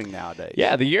they doing nowadays?"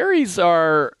 Yeah, the Uris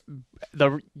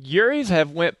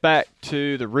have went back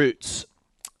to the roots.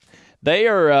 They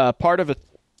are part of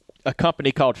a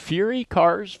company called Fury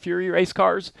Race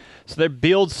Cars. So they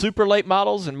build super late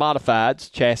models and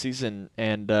modifieds, chassis,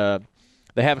 and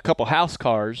they have a couple house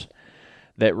cars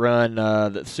that run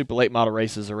the super late model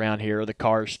races around here, the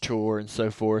Cars Tour and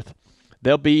so forth.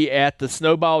 They'll be at the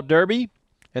Snowball Derby,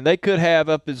 and they could have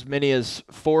up as many as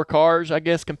 4 cars, I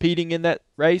guess, competing in that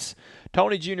race.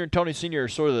 Tony Jr. and Tony Sr. are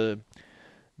sort of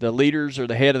the leaders or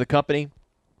the head of the company.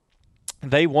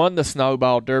 They won the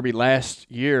Snowball Derby last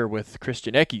year with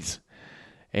Christian Eckes,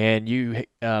 and you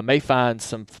may find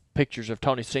some pictures of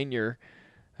Tony Sr.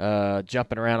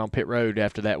 Jumping around on pit road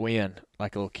after that win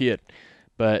like a little kid.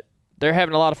 But they're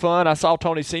having a lot of fun. I saw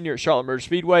Tony Sr. at Charlotte Motor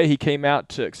Speedway. He came out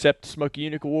to accept the Smokey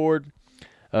Unique Award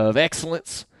of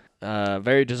Excellence,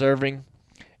 very deserving,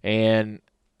 and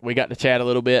we got to chat a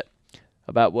little bit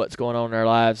about what's going on in their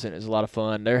lives, and it was a lot of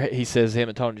fun. He says him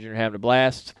and Tony Jr. are having a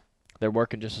blast. They're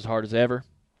working just as hard as ever.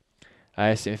 I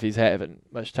asked him if he's having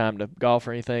much time to golf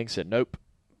or anything. He said, nope,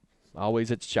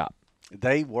 always at the shop.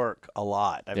 They work a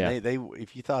lot. I mean, Yeah. they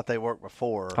if you thought they worked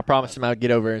before. I promised him I'd get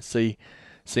over and see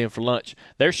him for lunch.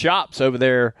 Their shop's over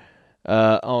there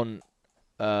on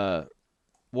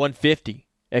 150,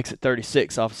 exit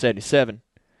 36 off of 77.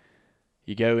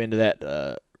 You go into that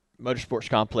motorsports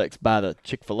complex by the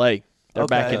Chick-fil-A. They're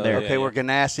back in there. Okay, where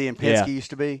Ganassi and Penske Yeah. used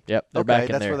to be? Yep, they're okay, back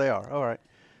in that's there. where they are. All right.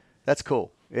 That's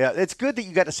cool. Yeah, it's good that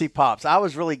you got to see Pops. I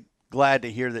was really glad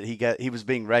to hear that he was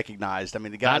being recognized. I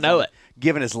mean, the guy's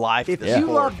giving his life to If the you sport.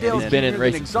 love Dale He's been in Jr.,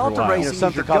 racing then for a Exalta while. Racing You know, is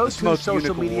something your called the go-to Smoke social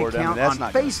Unique media Award. I mean, account that's on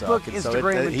not gonna Facebook, suck. And so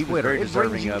Instagram, he and was Twitter. very It brings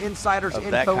deserving you of insiders that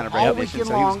info kind of all recognition. weekend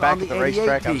So he was long back on at the the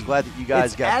racetrack. I was 88P. glad that you guys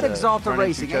It's got at to Exalta run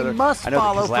Racing, into each other. a must I know that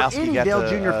follow for Keselowski any got Dale to,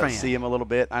 Jr. fan. see him a little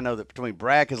bit. I know that between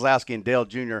Brad Keselowski and Dale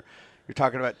Jr., you're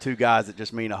talking about 2 guys that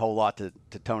just mean a whole lot to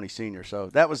Tony Sr. So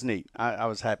that was neat. I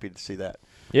was happy to see that.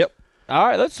 Yep. All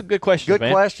right, that's some good questions, Good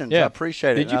man. questions. Yeah. I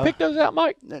appreciate it. Did you pick those out,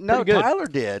 Mike? No, Pretty good. Tyler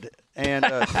did. And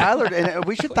and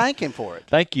we should thank him for it.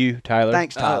 Thank you, Tyler.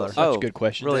 Thanks, Tyler. Such good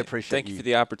questions. Really appreciate Thank you for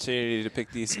the opportunity to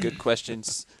pick these good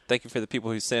questions. Thank you for the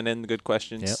people who sent in the good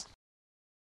questions. Yep.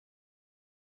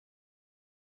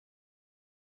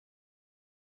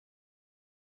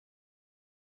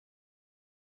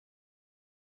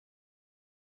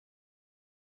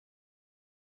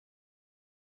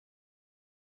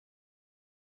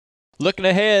 Looking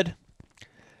ahead,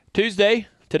 Tuesday,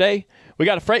 today, we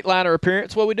got a Freightliner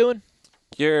appearance. What are we doing?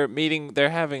 They're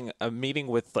having a meeting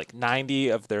with like 90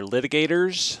 of their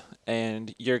litigators,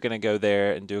 and you're going to go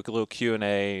there and do a little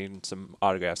Q&A and some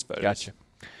autographs, photos. Gotcha.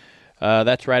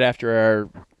 That's right after our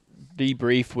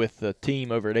debrief with the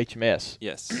team over at HMS.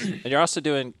 Yes. And you're also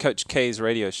doing Coach K's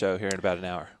radio show here in about an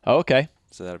hour, Oh, okay.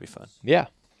 so that'll be fun. Yeah.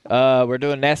 We're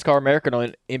doing NASCAR American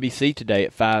on NBC today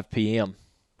at 5 p.m.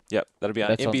 Yep, that'll be on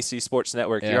That's on- NBC Sports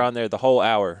Network. Yeah. You're on there the whole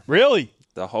hour. Really?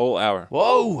 The whole hour.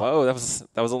 Whoa. Whoa, that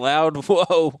was a loud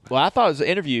whoa. Well, I thought it was an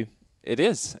interview. It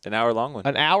is an hour-long one.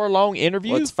 An hour-long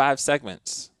interview? Well, it's 5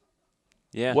 segments.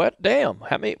 Yeah. What? Damn.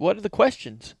 What are the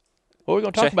questions? What are we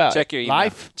going to talk about? Check your email.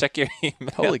 Life? Check your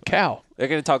email. Holy cow. They're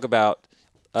going to talk about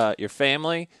your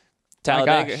family, My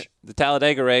Talladega, gosh. the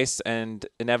Talladega race, and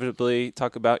inevitably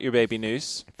talk about your baby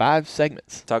news. 5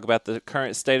 segments. Talk about the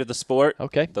current state of the sport.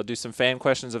 Okay. They'll do some fan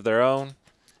questions of their own.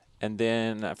 And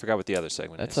then I forgot what the other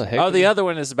segment That's is. a heck Oh, of the a- other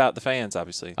one is about the fans,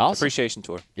 obviously. Awesome. Appreciation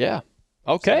tour. Yeah.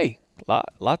 Okay.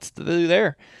 Lots to do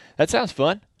there. That sounds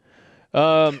fun.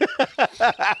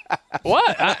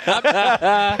 What?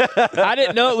 I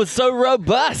didn't know it was so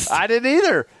robust. I didn't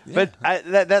either, but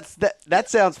that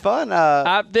sounds fun.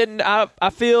 I didn't. I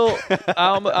feel.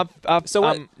 So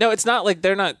what? No, it's not like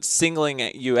they're not singling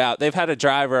you out. They've had a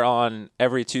driver on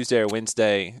every Tuesday or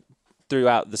Wednesday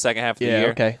throughout the second half of the Yeah, year.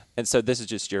 okay. And so this is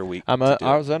just your week. I to do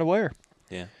it. was unaware.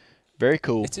 Yeah. Very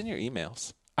cool. It's in your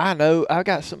emails. I know. I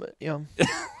got some.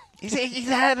 he's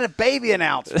had a baby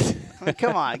announcement. I mean,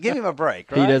 come on, give him a break.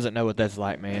 Right? He doesn't know what that's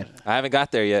like, man. I haven't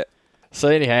got there yet. So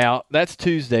anyhow, that's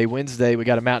Tuesday. Wednesday, we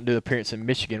got a Mountain Dew appearance in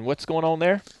Michigan. What's going on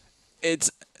there? It's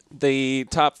the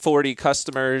top 40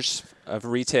 customers of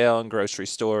retail and grocery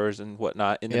stores and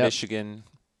whatnot in the Yep. Michigan.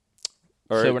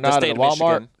 Or So we're the not state at of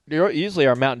Walmart. Michigan. Usually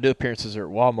our Mountain Dew appearances are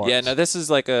at Walmart. Yeah, no, this is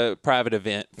like a private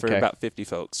event for Okay. about 50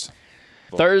 folks.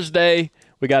 Thursday,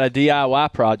 we got a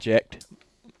DIY project.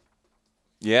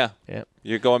 Yeah. Yep.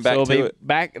 You're going back so to we'll be it.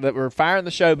 back. We're firing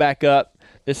the show back up.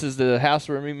 This is the house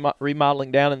we're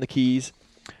remodeling down in the Keys.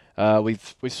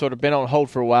 We've sort of been on hold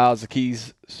for a while as the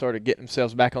Keys sort of get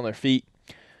themselves back on their feet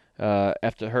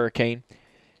after the hurricane,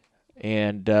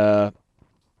 and so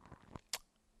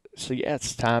yeah,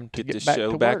 it's time to Get get the back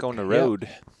show to back work. on the Yeah. road.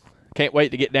 Can't wait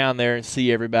to get down there and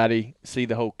see everybody, see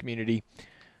the whole community.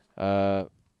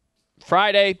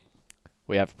 Friday,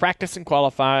 We have practice and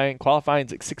qualifying.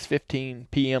 Qualifying's at 6:15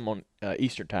 p.m. on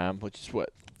Eastern Time, which is what?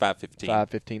 5:15.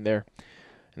 5:15 there.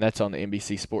 And that's on the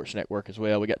NBC Sports Network as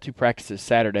well. We got 2 practices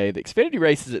Saturday. The Xfinity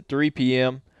race is at 3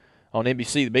 p.m. on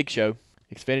NBC, the big show.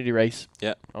 Xfinity race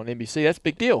on NBC. That's a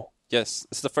big deal. Yes,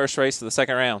 it's the first race of the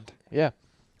second round. Yeah.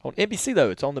 On NBC,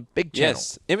 though, it's on the big channel.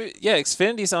 Yes. Yeah,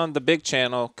 Xfinity's on the big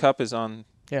channel. Cup is on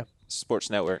Sports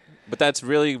Network. But that's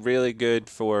really, really good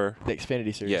for the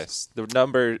Xfinity series. Yes. The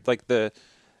number, like the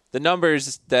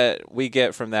numbers that we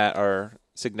get from that are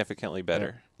significantly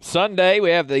better. Yeah. Sunday, we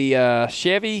have the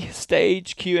Chevy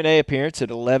Stage Q&A appearance at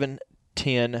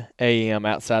 11:10 a.m.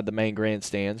 outside the main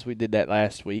grandstands. We did that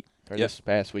last week, or this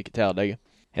past week at Talladega.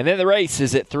 And then the race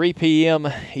is at 3 p.m.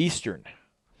 Eastern.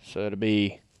 So it'll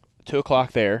be 2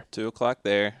 o'clock there. 2 o'clock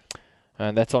there.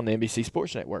 And that's on the NBC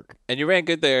Sports Network. And you ran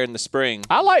good there in the spring.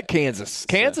 I like Kansas.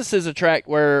 Kansas is a track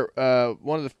where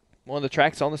one of the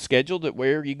tracks on the schedule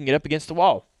where you can get up against the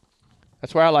wall.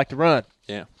 That's where I like to run.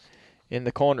 Yeah. In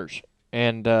the corners.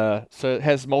 And so it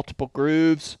has multiple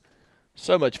grooves.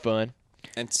 So much fun.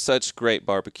 And such great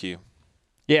barbecue.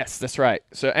 Yes, that's right.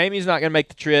 So Amy's not going to make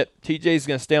the trip. TJ's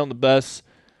going to stay on the bus.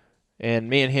 And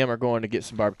me and him are going to get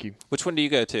some barbecue. Which one do you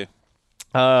go to?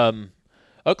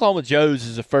 Oklahoma Joe's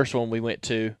is the first one we went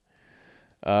to.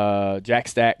 Jack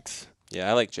Stack's. Yeah,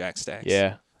 I like Jack Stack's.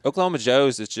 Yeah. Oklahoma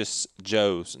Joe's is just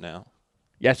Joe's now.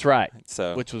 That's right.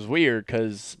 So, which was weird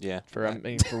because for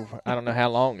I don't know how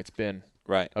long it's been.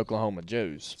 Right. Oklahoma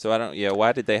Joe's. So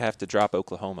why did they have to drop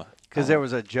Oklahoma? Because there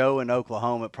was a Joe in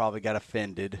Oklahoma, probably got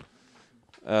offended.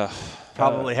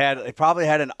 Probably had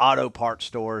an auto parts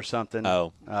store or something.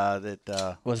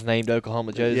 That was named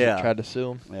Oklahoma Joe's. Yeah. And tried to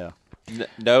sue them. Yeah.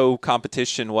 No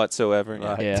competition whatsoever.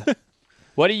 Right. Yeah.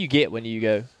 What do you get when you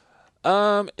go?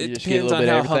 It depends on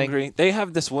how hungry. They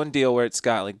have this one deal where it's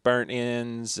got like burnt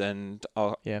ends and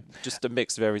just a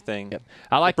mix of everything. Yep.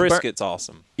 I like the brisket's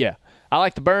awesome. Yeah, I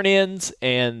like the burnt ends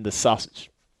and the sausage.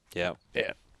 Yeah,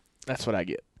 that's what I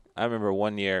get. I remember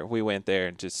one year we went there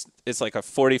and it's like a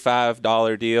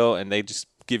 $45 deal and they just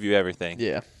give you everything.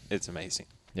 Yeah, it's amazing.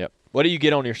 Yep. What do you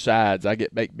get on your sides? I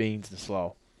get baked beans and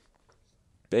slaw.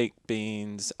 Baked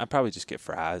beans. I probably just get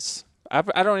fries. I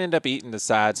don't end up eating the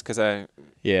sides because I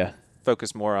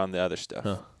focus more on the other stuff.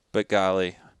 Huh. But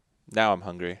golly, now I'm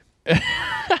hungry.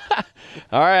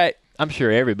 All right. I'm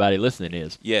sure everybody listening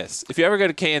is. Yes. If you ever go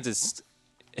to Kansas,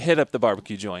 hit up the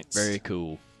barbecue joints. Very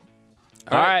cool.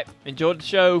 All right. Enjoyed the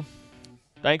show.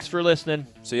 Thanks for listening.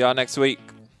 See y'all next week.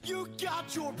 You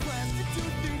got your plans to do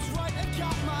things right. I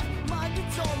got my mind,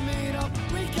 it's all made up.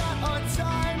 We got our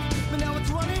time, but now it's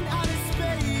running out of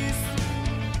space.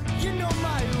 You know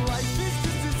my life is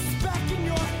just a speck and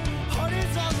your heart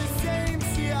is all the same.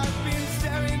 See, I've been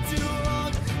staring too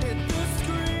long at the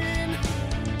screen.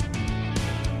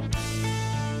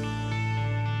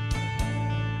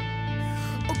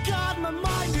 Oh God, my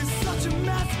mind is such a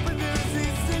mess, but there's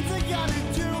these things I gotta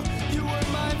do. You were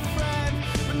my friend,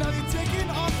 but now you're taking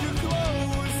off your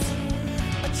clothes.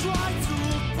 I tried to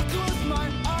look, but closed my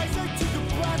eyes. I took a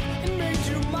breath and made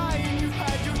you mine. You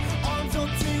had your arms all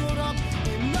tangled up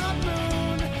in the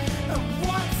moon. And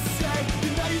what say?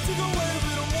 And now you took away a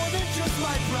little more than just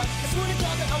my breath. I swear to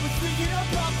God that I was thinking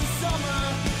about the summer.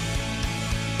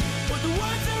 But the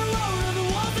words that I wrote are the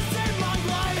ones that saved my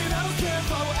life. And I don't care if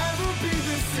I will ever be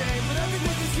the same, but everything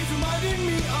that just keeps reminding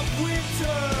me of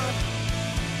winter.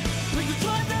 Like the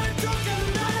drive that I took and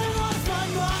the night I lost my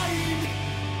mind.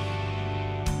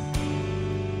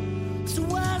 So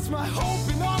where's my hope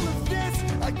in all of this?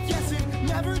 I guess it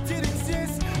never did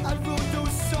exist. I wrote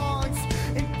those songs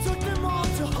and took them all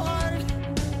to heart.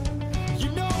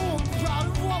 You know I'm proud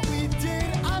of what we did.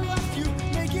 I left you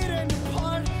naked and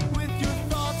apart with your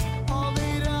thoughts all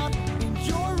laid out in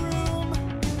your room.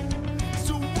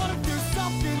 So what if there's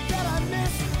something that I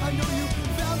missed? I know you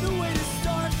found a way to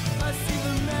start. I see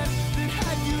the mess that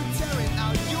had you tearing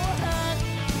out your head.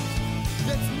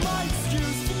 That's my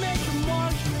excuse to make a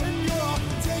mark, and you're all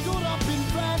tangled up in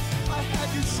red. I had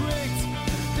you tricked,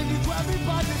 then you grabbed me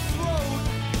by the throat.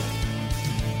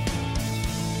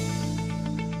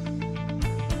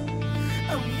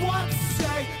 And what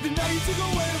say? Then now you took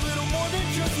away a little more than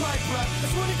just my breath. I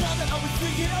swear to God that I was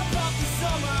thinking about the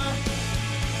summer.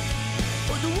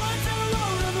 Or the words that I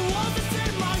wrote are the ones that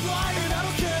saved my life. And I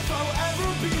don't care if I will ever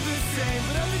be the same,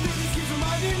 but everything just keeps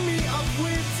reminding me of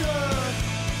winter.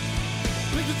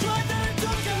 Like the drive that I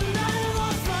took and the night I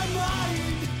lost my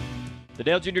mind. The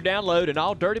Dale Jr. Download and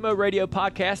all Dirty Mo Radio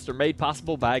podcasts are made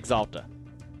possible by Exalta.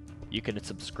 You can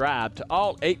subscribe to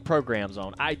all 8 programs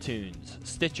on iTunes,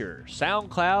 Stitcher,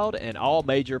 SoundCloud, and all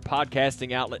major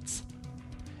podcasting outlets.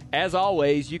 As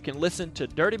always, you can listen to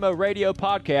Dirty Mo Radio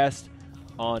podcast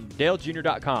on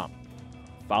DaleJr.com.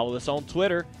 Follow us on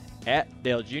Twitter at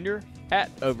Dale Jr., at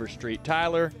Overstreet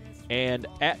Tyler, and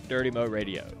at Dirty Mo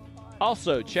Radio.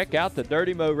 Also, check out the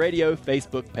Dirty Mo Radio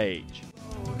Facebook page.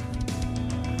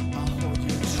 I'll hold you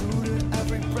true to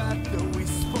every breath that we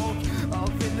spoke of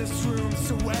in this room.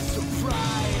 So where's your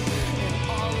pride and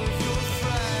all of your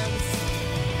friends?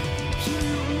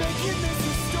 You're making this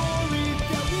a story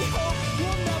that we hope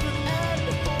will never end.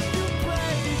 Hope you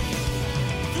break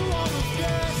through all of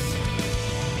this.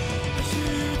 I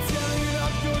hear you tearing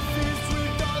up your fist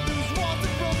with all those walls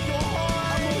that broke your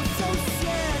heart. I'm oh so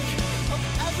sick of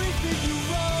everything you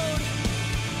wrote.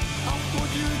 I'll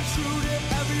hold you true to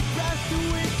every breath that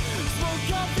we spoke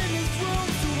up in this room.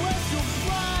 So where's your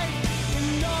pride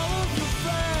and all of your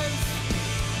friends?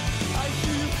 I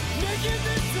hear you making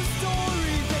this a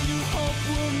story that you hope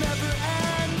will never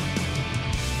end.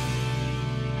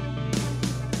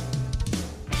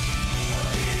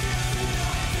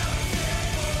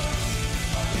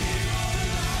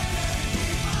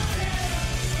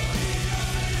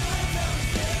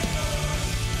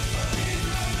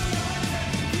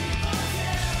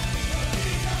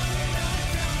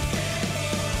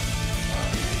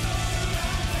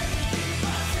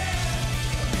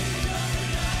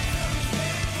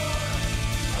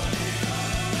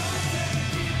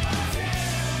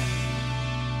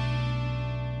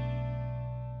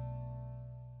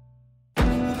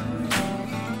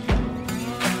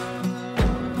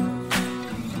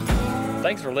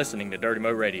 Thanks for listening to Dirty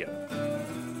Mo Radio.